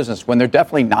going out of business when they're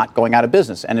definitely not going out of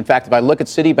business. And in fact, if I look at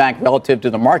Citibank relative to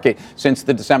the market since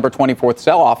the December 24th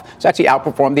sell-off, it's actually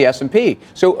outperformed the S&P.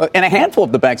 So, and a handful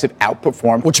of the banks have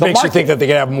outperformed. Which makes you think that they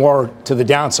can have more to the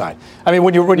downside. I mean,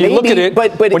 when you look at it,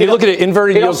 when you look at it,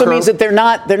 inverted yield curve. It also means that they're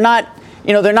not.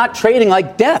 they're not trading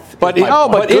like death. But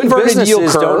good inverted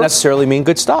yield curve don't necessarily mean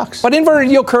good stocks. But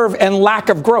inverted yield curve and lack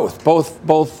of growth, both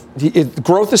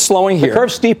growth is slowing here. The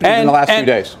curve's steepening in the last few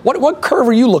days. What curve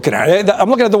are you looking at? I'm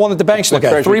looking at the one that the banks look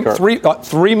at.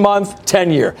 3 month,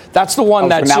 10-year. That's the one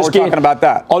that's so now just we're talking about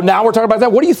that. Oh, now we're talking about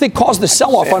that. What do you think caused the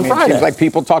sell-off on Friday? It seems like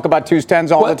people talk about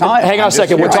 2s10s all the time. Hang on a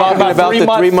second. We're talking about the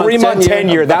 3 month,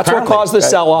 10-year. That's what caused the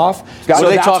sell-off. What are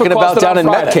they talking about down in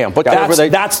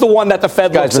Metcamp? That's the one that the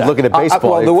Fed looks at. Guys are looking at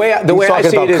baseball. The way I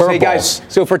see it is, hey guys,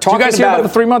 so if we're talking about... Do you guys hear about the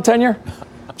 3 month, 10-year?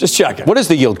 Just checking. What is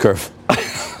the yield curve?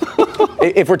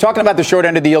 If we're talking about the short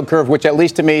end of the yield curve, which at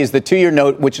least to me is the 2-year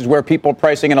note, which is where people are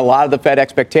pricing in a lot of the Fed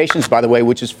expectations, by the way,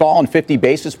 which has fallen 50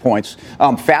 basis points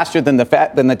faster than the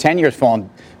 10-year's fallen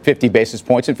 50 basis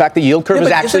points. In fact, the yield curve has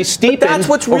actually steepened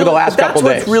over the last couple of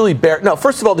days. That's what's really No,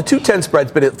 first of all, the 2-10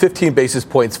 spread's been at 15 basis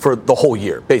points for the whole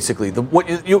year, basically.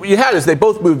 What you had is they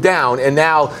both moved down, and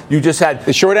now you just had...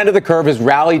 The short end of the curve has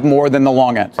rallied more than the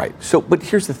long end. Right. So, but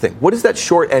here's the thing. What is that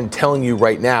short end telling you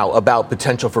right now about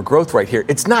potential for growth right here?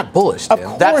 It's not bullish, Dan.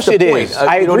 Of course it is.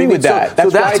 I agree with that.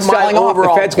 That's why it's selling off.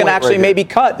 The Fed's going to actually maybe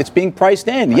cut. It's being priced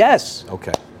in. Yes.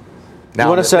 Okay.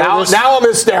 Now I'm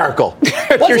hysterical.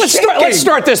 Let's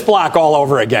start this block all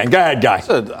over again. Go ahead, Guy.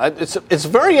 It's a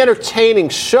very entertaining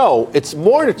show. It's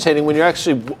more entertaining when you're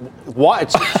actually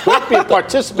it's great to be a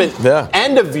participant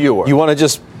and a viewer. You want to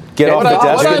just get off the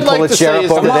desk and pull a chair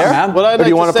up over there? Or do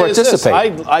you want to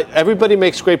participate? Everybody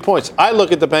makes great points. I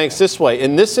look at the banks this way.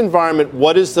 In this environment,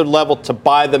 what is the level to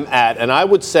buy them at? And I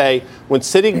would say when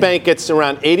Citibank gets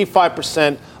around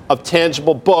 85% of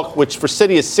tangible book, which for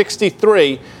Citi is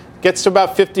 63%, gets to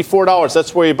about $54.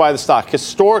 That's where you buy the stock.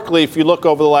 Historically, if you look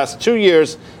over the last 2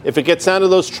 years, if it gets down to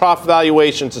those trough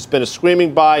valuations, it's been a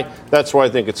screaming buy. That's where I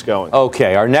think it's going.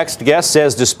 Okay, our next guest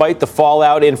says despite the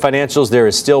fallout in financials, there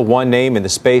is still one name in the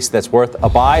space that's worth a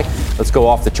buy. Let's go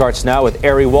off the charts now with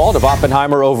Ari Wald of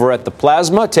Oppenheimer over at the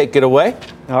Plasma. Take it away.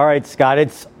 All right, Scott,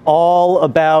 it's all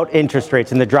about interest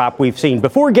rates and the drop we've seen.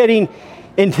 Before getting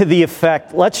into the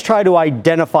effect, let's try to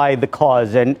identify the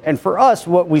cause. And for us,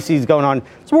 what we see is going on,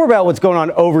 it's more about what's going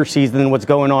on overseas than what's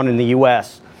going on in the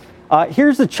U.S.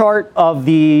 Here's the chart of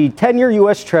the 10-year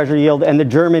U.S. Treasury yield and the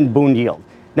German Bund yield.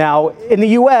 Now, in the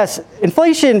U.S.,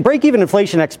 break-even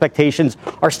inflation expectations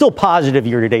are still positive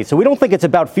year to date. So we don't think it's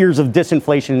about fears of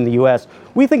disinflation in the U.S.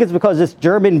 We think it's because this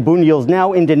German Bund yield is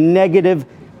now into negative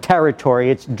territory.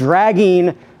 It's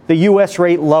dragging the U.S.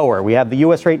 rate lower. We have the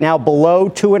U.S. rate now below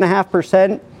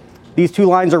 2.5%. These two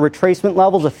lines are retracement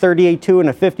levels, a 38.2 and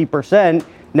a 50%.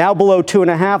 Now below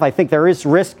 2.5%. I think there is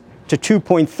risk to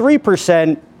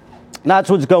 2.3%. That's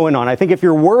what's going on. I think if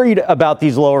you're worried about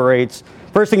these lower rates,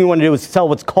 first thing you want to do is tell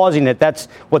what's causing it. That's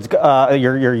what's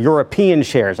your European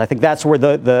shares. I think that's where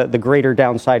the greater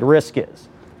downside risk is.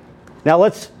 Now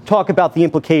let's talk about the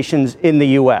implications in the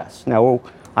U.S. Now,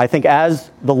 I think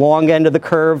as the long end of the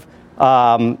curve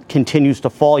continues to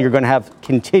fall, you're going to have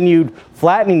continued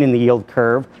flattening in the yield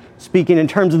curve. Speaking in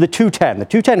terms of the 210, the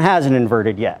 210 hasn't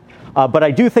inverted yet, but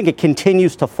I do think it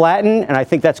continues to flatten, and I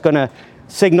think that's going to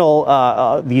signal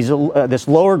this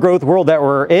lower growth world that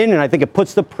we're in, and I think it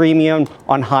puts the premium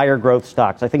on higher growth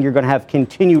stocks. I think you're going to have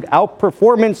continued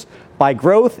outperformance by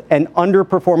growth and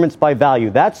underperformance by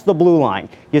value. That's the blue line.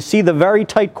 You see the very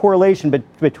tight correlation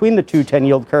between the 210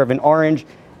 yield curve in orange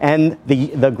and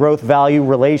the growth value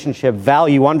relationship,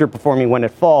 value underperforming when it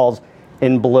falls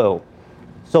in blue.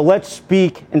 So let's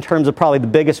speak in terms of probably the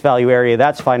biggest value area,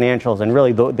 that's financials, and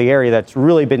really the area that's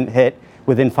really been hit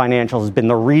within financials has been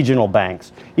the regional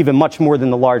banks, even much more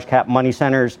than the large cap money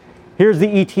centers. Here's the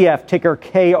ETF, ticker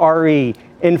KRE,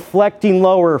 inflecting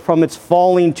lower from its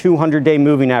falling 200-day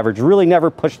moving average, really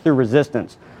never pushed through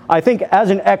resistance. I think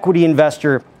as an equity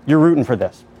investor, you're rooting for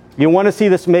this. You want to see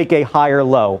this make a higher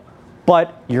low,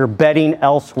 but you're betting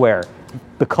elsewhere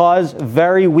because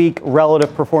very weak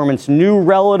relative performance, new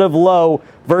relative low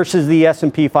versus the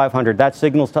S&P 500. That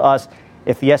signals to us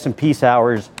if the S&P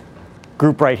sours,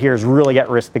 group right here is really at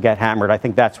risk to get hammered. I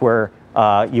think that's where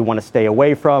you want to stay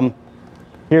away from.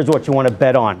 Here's what you want to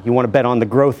bet on. You want to bet on the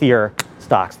growthier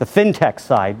stocks, the fintech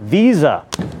side. Visa,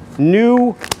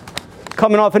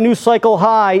 coming off a new cycle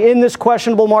high in this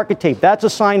questionable market tape. That's a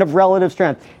sign of relative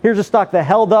strength. Here's a stock that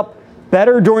held up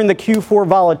better during the Q4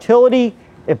 volatility.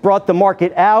 It brought the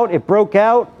market out. It broke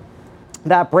out.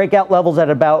 That breakout level's at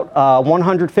about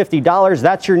 $150.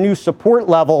 That's your new support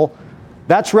level.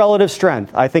 That's relative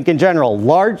strength. I think in general,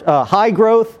 high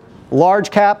growth,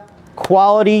 large cap,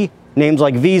 quality, names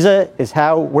like Visa is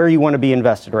where you want to be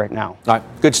invested right now. All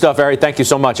right. Good stuff, Ari. Thank you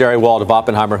so much, Ari Wald of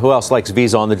Oppenheimer. Who else likes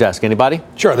Visa on the desk? Anybody?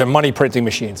 Sure. They're money printing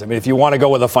machines. I mean, if you want to go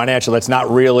with a financial that's not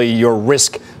really your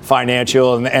risk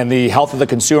financial and the health of the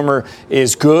consumer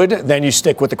is good, then you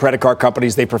stick with the credit card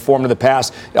companies. They performed in the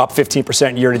past, up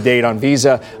 15% year to date on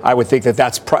Visa. I would think that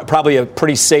that's probably a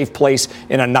pretty safe place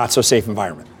in a not so safe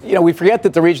environment. You know, we forget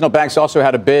that the regional banks also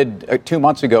had a bid 2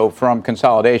 months ago from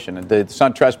consolidation, the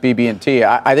SunTrust, BB&T.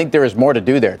 I think there is more to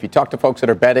do there. If you talk to folks that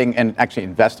are betting and actually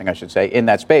investing, I should say, in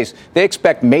that space, they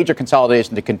expect major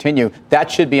consolidation to continue.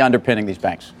 That should be underpinning these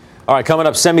banks. All right, coming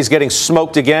up, Semi's getting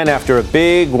smoked again after a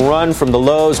big run from the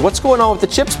lows. What's going on with the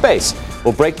chip space?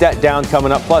 We'll break that down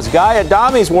coming up. Plus, Guy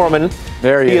Adami's warming.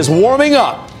 There he is warming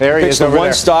up. There he is. The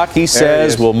one stock he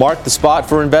says will mark the spot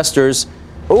for investors.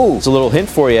 Ooh, it's a little hint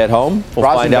for you at home. We'll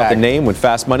find out the name when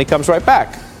Fast Money comes right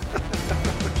back.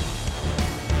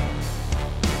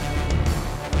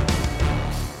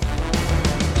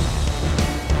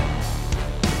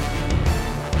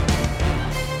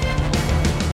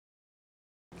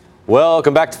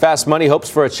 Welcome back to Fast Money. Hopes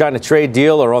for a China trade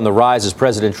deal are on the rise as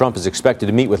President Trump is expected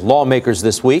to meet with lawmakers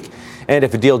this week. And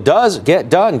if a deal does get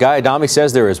done, Guy Adami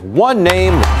says there is one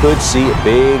name that could see a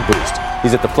big boost.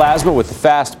 He's at the Plasma with the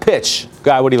fast pitch.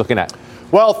 Guy, what are you looking at?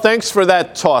 Well, thanks for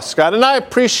that toss, Scott, and I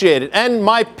appreciate it. And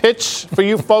my pitch for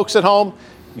you folks at home,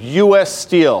 U.S.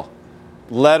 Steel,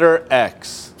 letter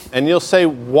X. And you'll say,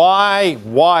 why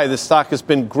the stock has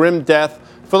been grim death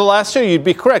for the last year? You'd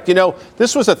be correct. You know,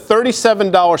 this was a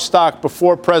 $37 stock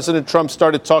before President Trump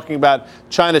started talking about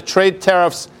China trade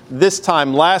tariffs this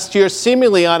time last year,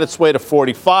 seemingly on its way to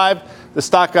 45. The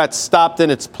stock got stopped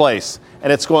in its place,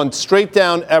 and it's gone straight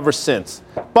down ever since.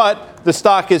 But the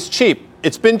stock is cheap.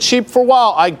 It's been cheap for a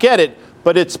while, I get it,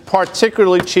 but it's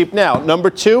particularly cheap now. Number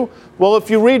two, well, if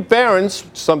you read Barron's,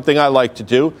 something I like to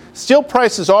do, steel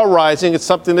prices are rising. It's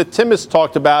something that Tim has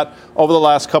talked about over the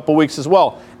last couple of weeks as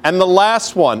well. And the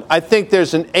last one, I think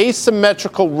there's an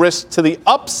asymmetrical risk to the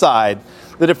upside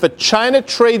that if a China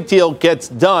trade deal gets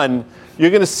done, you're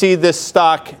going to see this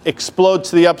stock explode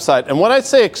to the upside. And when I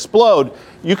say explode,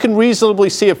 you can reasonably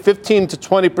see a 15 to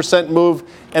 20% move,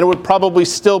 and it would probably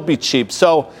still be cheap.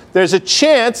 So there's a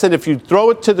chance, and if you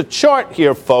throw it to the chart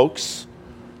here, folks,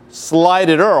 slide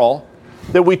it Earl,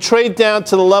 that we trade down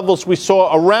to the levels we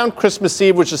saw around Christmas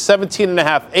Eve, which is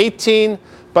 17.5, 18.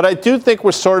 But I do think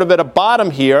we're sort of at a bottom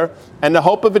here, and the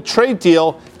hope of a trade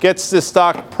deal gets this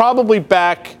stock probably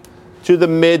back to the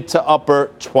mid to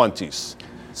upper 20s.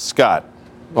 Scott.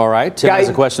 All right. Tim has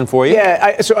a question for you.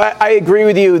 Yeah, I agree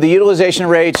with you. The utilization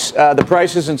rates, the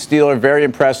prices in steel are very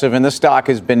impressive, and this stock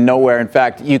has been nowhere. In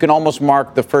fact, you can almost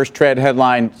mark the first trade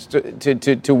headline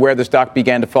to where the stock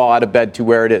began to fall out of bed to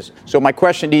where it is. So my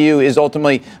question to you is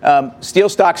ultimately, steel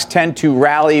stocks tend to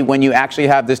rally when you actually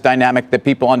have this dynamic that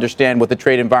people understand what the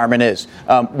trade environment is.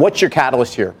 What's your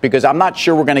catalyst here? Because I'm not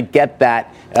sure we're going to get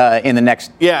that in the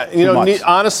next few months.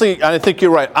 Honestly, I think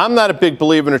you're right. I'm not a big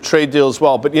believer in a trade deal as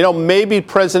well, but, maybe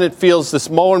President feels this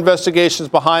Mueller investigation is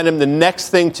behind him. The next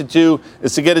thing to do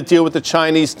is to get a deal with the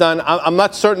Chinese done. I'm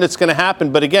not certain it's going to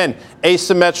happen, but again,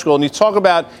 asymmetrical. And you talk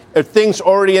about things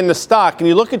already in the stock, and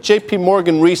you look at J.P.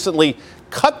 Morgan recently,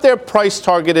 cut their price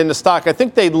target in the stock. I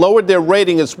think they lowered their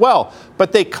rating as well,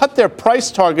 but they cut their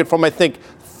price target from, I think,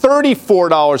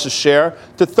 $34 a share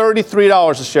to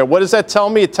 $33 a share. What does that tell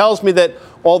me? It tells me that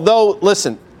although,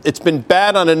 listen, it's been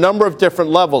bad on a number of different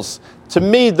levels, to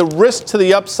me, the risk to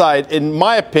the upside, in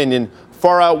my opinion,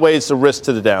 far outweighs the risk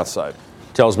to the downside.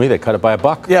 Tells me they cut it by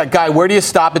 $1. Yeah, Guy, where do you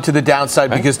stop it to the downside?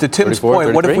 Because to Tim's 34, point,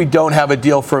 33? what if we don't have a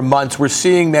deal for months? We're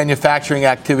seeing manufacturing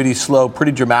activity slow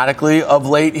pretty dramatically of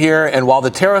late here. And while the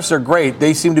tariffs are great,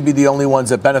 they seem to be the only ones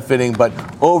that are benefiting. But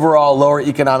overall, lower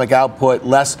economic output,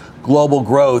 less global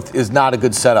growth is not a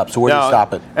good setup. So where do you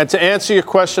stop it? And to answer your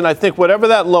question, I think whatever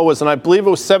that low is, and I believe it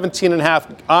was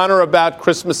 17.5 on or about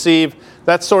Christmas Eve,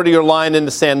 that's sort of your line in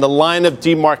the sand, the line of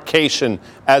demarcation,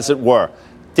 as it were.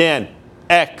 Dan,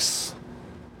 X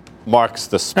marks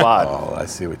the spot. Oh, I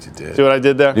see what you did. See what I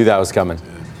did there? Knew that was coming.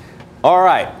 All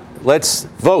right, let's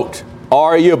vote.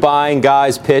 Are you buying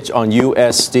Guy's pitch on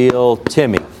U.S. Steel?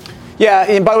 Timmy. Yeah,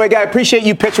 and by the way, Guy, I appreciate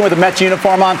you pitching with a Mets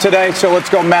uniform on today, so let's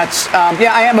go Mets.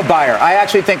 Yeah, I am a buyer. I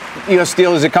actually think U.S.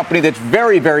 Steel is a company that's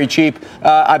very, very cheap.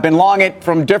 I've been long it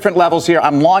from different levels here.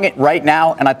 I'm long it right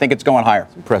now, and I think it's going higher.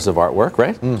 Impressive artwork,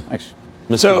 right? Thanks.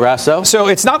 Mr. Grasso? So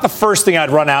it's not the first thing I'd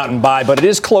run out and buy, but it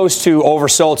is close to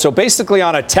oversold. So basically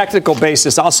on a technical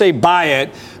basis, I'll say buy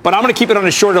it, but I'm going to keep it on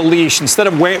a shorter leash instead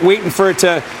of waiting for it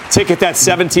to tick at that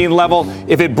 17 level.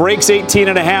 If it breaks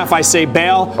 18.5, I say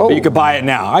bail, but you could buy it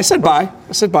now. I said buy.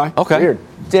 I said buy. Okay. Weird.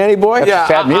 Danny boy? Yeah,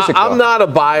 sad music, I'm not a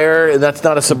buyer, and that's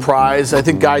not a surprise. I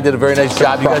think Guy did a very nice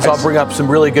job. You guys all bring up some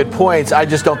really good points. I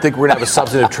just don't think we're going to have a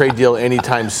substantive trade deal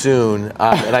anytime soon,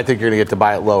 and I think you're going to get to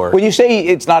buy it lower. When you say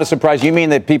it's not a surprise, you mean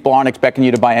that people aren't expecting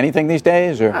you to buy anything these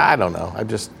days? Or I don't know. I'm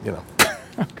just, okay.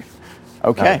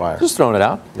 not a buyer. Just throwing it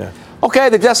out. Yeah. Okay,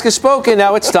 the desk has spoken.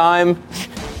 Now it's time.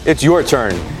 It's your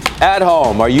turn. At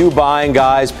home, are you buying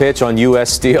Guy's pitch on U.S.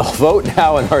 Steel? Vote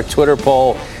now in our Twitter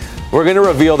poll. We're going to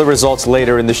reveal the results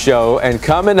later in the show. And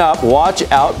coming up, watch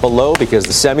out below because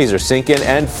the semis are sinking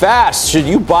and fast. Should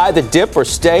you buy the dip or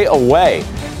stay away?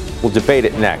 We'll debate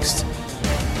it next.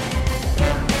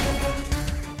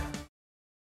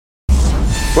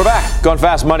 We're back. Going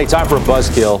fast money. Time for a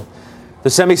buzzkill. The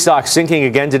semi stock sinking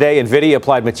again today. NVIDIA,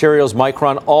 Applied Materials,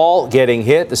 Micron, all getting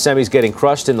hit. The semis getting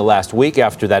crushed in the last week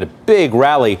after that big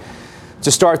rally to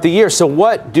start the year. So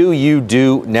what do you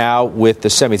do now with the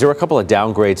semis? There were a couple of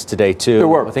downgrades today, too. There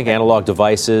were. I think Analog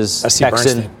Devices,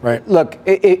 Texan. Right. Look,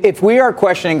 if we are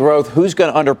questioning growth, who's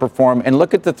going to underperform? And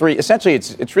look at the three. Essentially,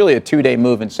 it's really a two-day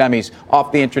move in semis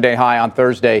off the intraday high on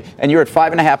Thursday. And you're at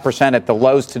 5.5% at the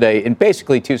lows today in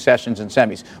basically two sessions in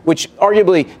semis, which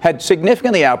arguably had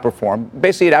significantly outperformed.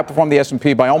 Basically, it outperformed the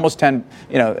S&P by almost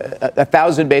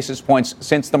 1,000 basis points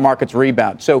since the market's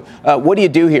rebound. So what do you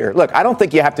do here? Look, I don't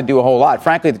think you have to do a whole lot.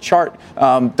 Frankly, the chart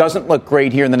doesn't look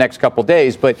great here in the next couple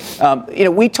days. But,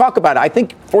 we talk about it. I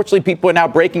think, fortunately, people are now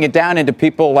breaking it down into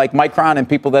people like Micron and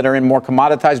people that are in more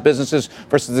commoditized businesses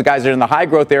versus the guys that are in the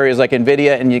high-growth areas like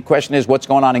NVIDIA. And the question is, what's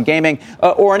going on in gaming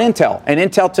or in Intel? And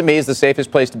Intel, to me, is the safest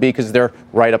place to be because they're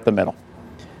right up the middle.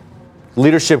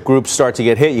 Leadership groups start to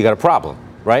get hit, you got a problem.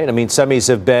 Right? I mean, semis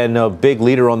have been a big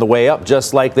leader on the way up,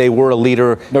 just like they were a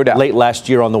leader late last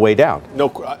year on the way down. No,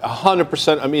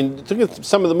 100%. I mean, look at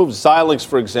some of the moves. Xilinx,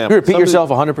 for example. Can you repeat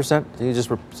yourself 100%? Can you just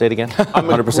say it again? I'm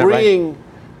 100% agreeing. Right?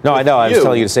 No, I know. I was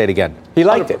telling you to say it again. He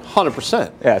liked it.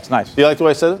 100%. Yeah, it's nice. Do you like the way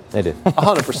I said it? I did.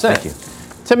 100%. Thank you.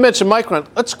 Tim mentioned Micron.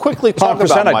 Let's quickly talk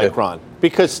about Micron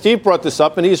because Steve brought this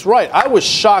up, and he's right. I was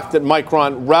shocked that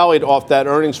Micron rallied off that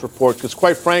earnings report because,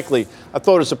 quite frankly, I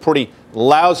thought it was a pretty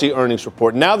lousy earnings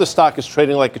report. Now the stock is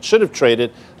trading like it should have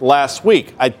traded last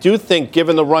week. I do think,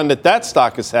 given the run that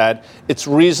stock has had, it's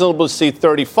reasonable to see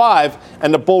 35,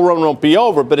 and the bull run won't be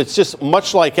over, but it's just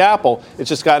much like Apple. It's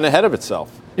just gotten ahead of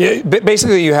itself. Yeah,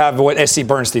 basically, you have what S.C.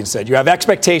 Bernstein said. You have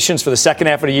expectations for the second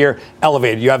half of the year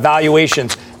elevated. You have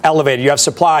valuations elevated. You have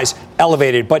supplies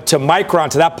elevated. But to Micron,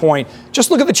 to that point, just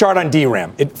look at the chart on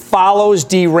DRAM. It follows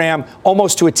DRAM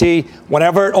almost to a T.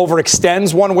 Whenever it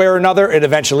overextends one way or another, it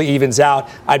eventually evens out.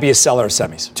 I'd be a seller of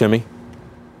semis. Timmy?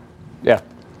 Yeah.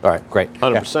 All right, great.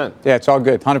 100%. Yeah, it's all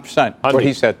good. 100%. What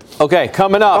he said. Okay,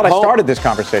 coming up. I thought I started this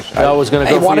conversation. I was going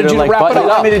to go for wanted you to wrap button it up. it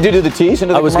up. Want me to do the tease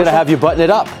into the I was going to commercial? have you button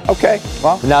it up. Okay.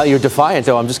 Well, now you're defiant,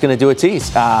 though. I'm just going to do a tease.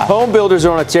 Home builders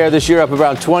are on a tear this year, up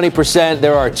around 20%.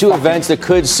 There are two events that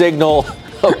could signal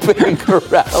a bigger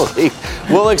rally.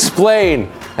 We'll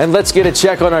explain. And let's get a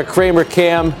check on our Kramer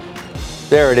cam.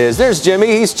 There it is. There's Jimmy.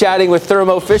 He's chatting with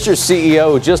Thermo Fisher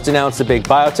CEO, who just announced a big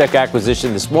biotech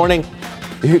acquisition this morning.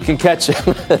 You can catch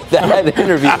that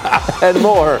interview and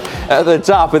more at the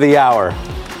top of the hour.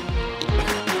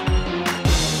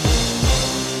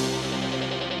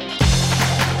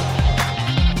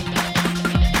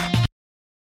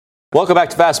 Welcome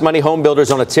back to Fast Money. Home builders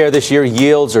on a tear this year.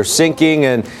 Yields are sinking,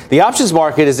 and the options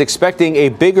market is expecting a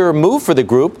bigger move for the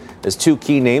group as two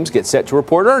key names get set to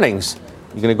report earnings.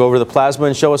 You going to go over to the plasma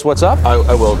and show us what's up? I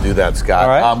will do that, Scott. All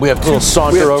right. We have a little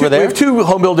saunter over there. We have two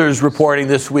home builders reporting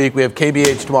this week. We have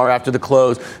KBH tomorrow after the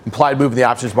close. Implied move in the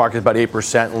options market is about 8%.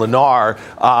 Lennar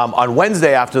on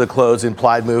Wednesday after the close,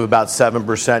 implied move about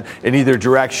 7% in either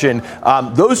direction.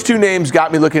 Those two names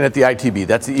got me looking at the ITB.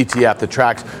 That's the ETF that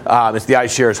tracks. It's the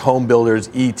iShares Home Builders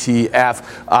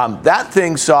ETF. That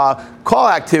thing saw call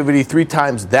activity 3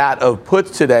 times that of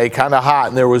puts today, kind of hot.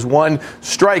 And there was one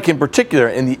strike in particular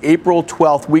in the April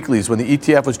 12th weeklies when the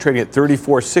ETF was trading at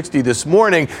 34.60 this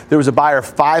morning. There was a buyer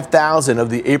 5,000 of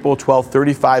the April 12th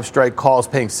 35 strike calls,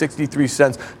 paying 63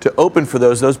 cents to open for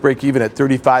those. Those break even at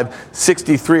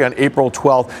 35.63 on April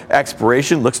 12th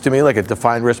expiration. Looks to me like a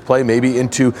defined risk play, maybe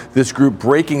into this group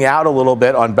breaking out a little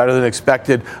bit on better than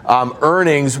expected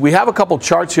earnings. We have a couple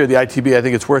charts here, the ITB, I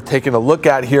think it's worth taking a look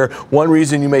at here. One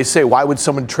reason you may say, why would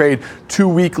someone trade 2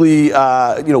 weekly,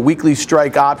 weekly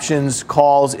strike options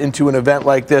calls into an event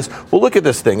like this? Well, look at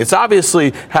this thing. It's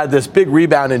obviously had this big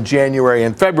rebound in January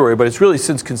and February, but it's really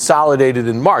since consolidated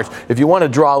in March. If you want to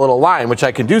draw a little line, which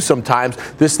I can do sometimes,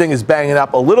 this thing is banging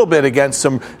up a little bit against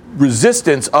some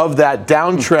resistance of that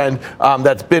downtrend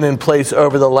that's been in place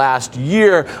over the last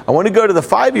year. I want to go to the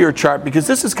 5-year chart because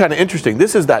this is kind of interesting.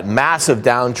 This is that massive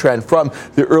downtrend from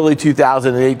the early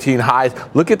 2018 highs.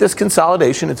 Look at this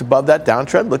consolidation. It's above that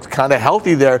downtrend. Looks kind of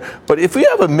healthy there. But if we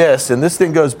have a miss and this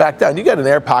thing goes back down, you got an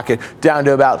air pocket down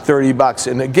to about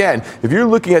 $30. And again, if you're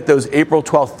looking at those April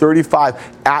 12th,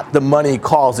 35 at the money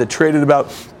calls that traded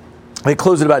about, they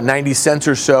closed at about 90 cents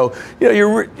or so.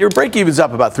 Your break even's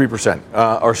up about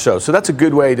 3% or so. So that's a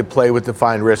good way to play with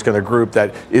defined risk on a group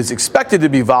that is expected to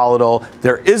be volatile.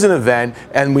 There is an event,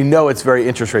 and we know it's very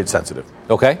interest rate sensitive.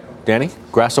 Okay. Danny,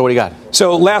 Grasso, what do you got?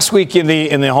 So last week in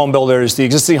the home builders, the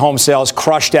existing home sales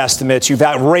crushed estimates. You've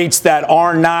had rates that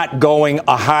are not going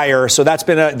higher, so that's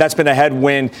been a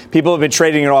headwind. People have been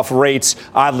trading it off rates,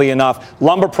 oddly enough.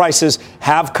 Lumber prices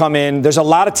have come in. There's a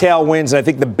lot of tailwinds, and I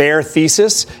think the bear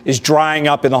thesis is drying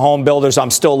up in the home builders. I'm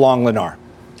still long Lennar.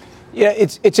 Yeah,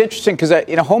 it's interesting because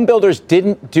home builders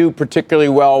didn't do particularly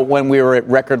well when we were at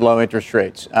record low interest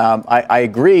rates. I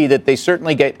agree that they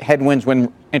certainly get headwinds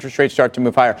when interest rates start to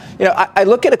move higher. I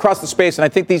look at across the space, and I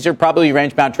think these are probably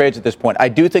range-bound trades at this point. I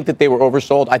do think that they were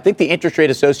oversold. I think the interest rate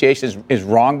association is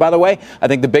wrong, by the way. I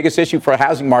think the biggest issue for a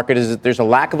housing market is that there's a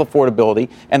lack of affordability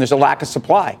and there's a lack of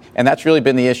supply, and that's really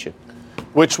been the issue.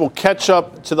 Which will catch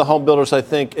up to the home builders, I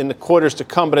think, in the quarters to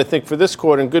come. But I think for this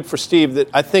quarter, and good for Steve, that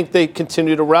I think they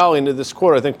continue to rally into this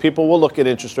quarter. I think people will look at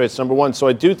interest rates, number one. So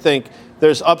I do think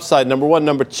there's upside, number one.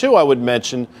 Number two, I would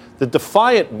mention the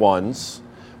Defiant Ones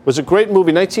was a great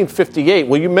movie, 1958.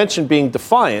 Well, you mentioned being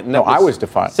defiant. And I was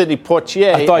defiant. Sidney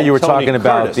Poitier. I thought you were Tony talking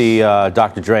about Curtis. the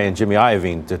Dr. Dre and Jimmy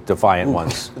Iovine Defiant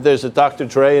Ones. There's a Dr.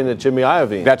 Dre and a Jimmy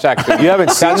Iovine. That's actually you haven't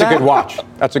seen that's that? a good watch.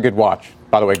 That's a good watch,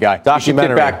 by the way, Guy.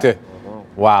 Documentary. You should get back to.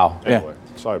 Wow. Anyway,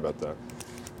 sorry about that.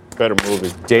 Better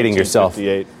movie. Dating yourself.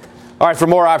 1958. All right, for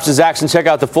more options action, check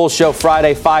out the full show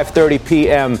Friday, 5:30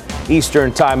 p.m.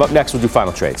 Eastern Time. Up next, we'll do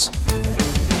final trades.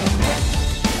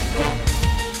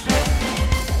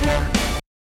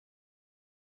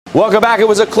 Welcome back. It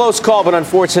was a close call, but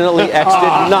unfortunately, X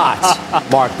did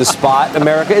not mark the spot.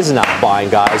 America is not buying,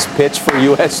 guys. Pitch for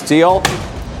U.S. Steel.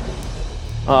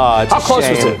 How close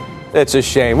was it? It's a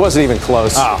shame. It wasn't even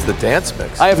close. Oh. It's the dance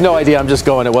mix. I have no idea. I'm just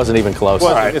going. It wasn't even close.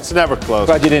 Well, it's never close.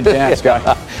 Glad you didn't dance, Guy.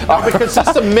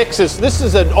 Because this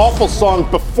is an awful song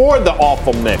before the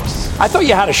awful mix. I thought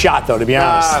you had a shot, though, to be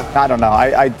honest. I don't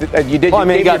know. You did. Well, I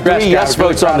mean, you got your best, three yes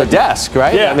votes on the desk,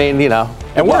 right? Yeah. I mean,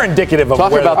 And we're indicative of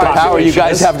talk where about the power you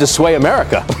guys is. have to sway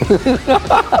America.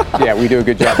 Yeah, we do a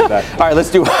good job of that. All right, let's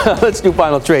do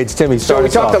final trades. Timmy, So we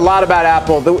talked a lot about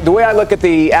Apple. The way I look at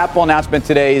the Apple announcement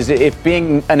today is if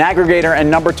being an aggregator and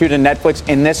number two to Netflix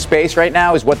in this space right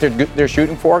now is what they're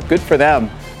shooting for. Good for them.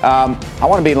 I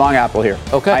want to be long Apple here.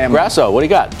 Okay, Grasso, what do you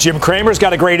got? Jim Cramer's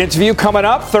got a great interview coming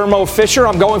up. Thermo Fisher.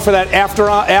 I'm going for that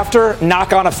after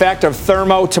knock-on effect of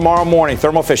Thermo tomorrow morning.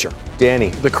 Thermo Fisher. Danny.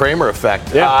 The Kramer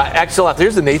effect. Yeah. XLF.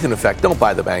 Here's the Nathan effect. Don't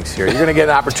buy the banks here. You're going to get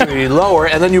an opportunity lower,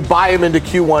 and then you buy them into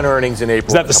Q1 earnings in April.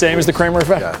 Is that the same as the Kramer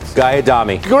effect? Yes. Guy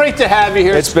Adami. Great to have you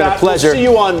here, It's been a Scott. pleasure. We'll see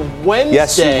you on Wednesday.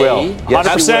 Yes, you will. Yes,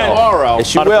 100%. you will. Tomorrow.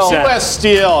 Yes, you will. 100%. U.S.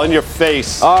 Steel in your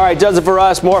face. All right, does it for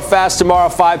us. More Fast tomorrow,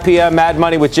 5 p.m. Mad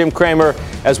Money with Jim Cramer,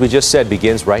 as we just said,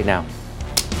 begins right now.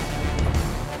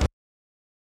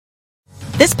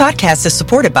 This podcast is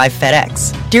supported by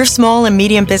FedEx. Dear small and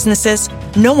medium businesses,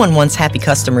 no one wants happy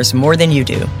customers more than you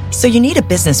do. So you need a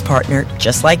business partner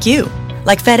just like you.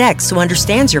 Like FedEx, who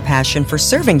understands your passion for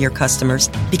serving your customers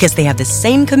because they have the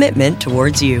same commitment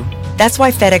towards you. That's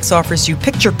why FedEx offers you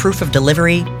picture proof of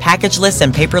delivery, packageless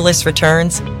and paperless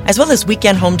returns, as well as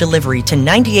weekend home delivery to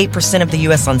 98% of the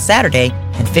U.S. on Saturday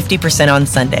and 50% on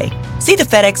Sunday. See the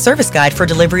FedEx service guide for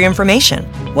delivery information.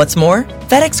 What's more,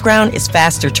 FedEx Ground is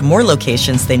faster to more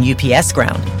locations than UPS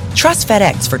Ground. Trust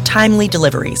FedEx for timely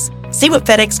deliveries. See what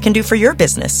FedEx can do for your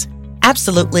business.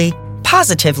 Absolutely,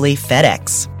 positively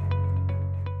FedEx.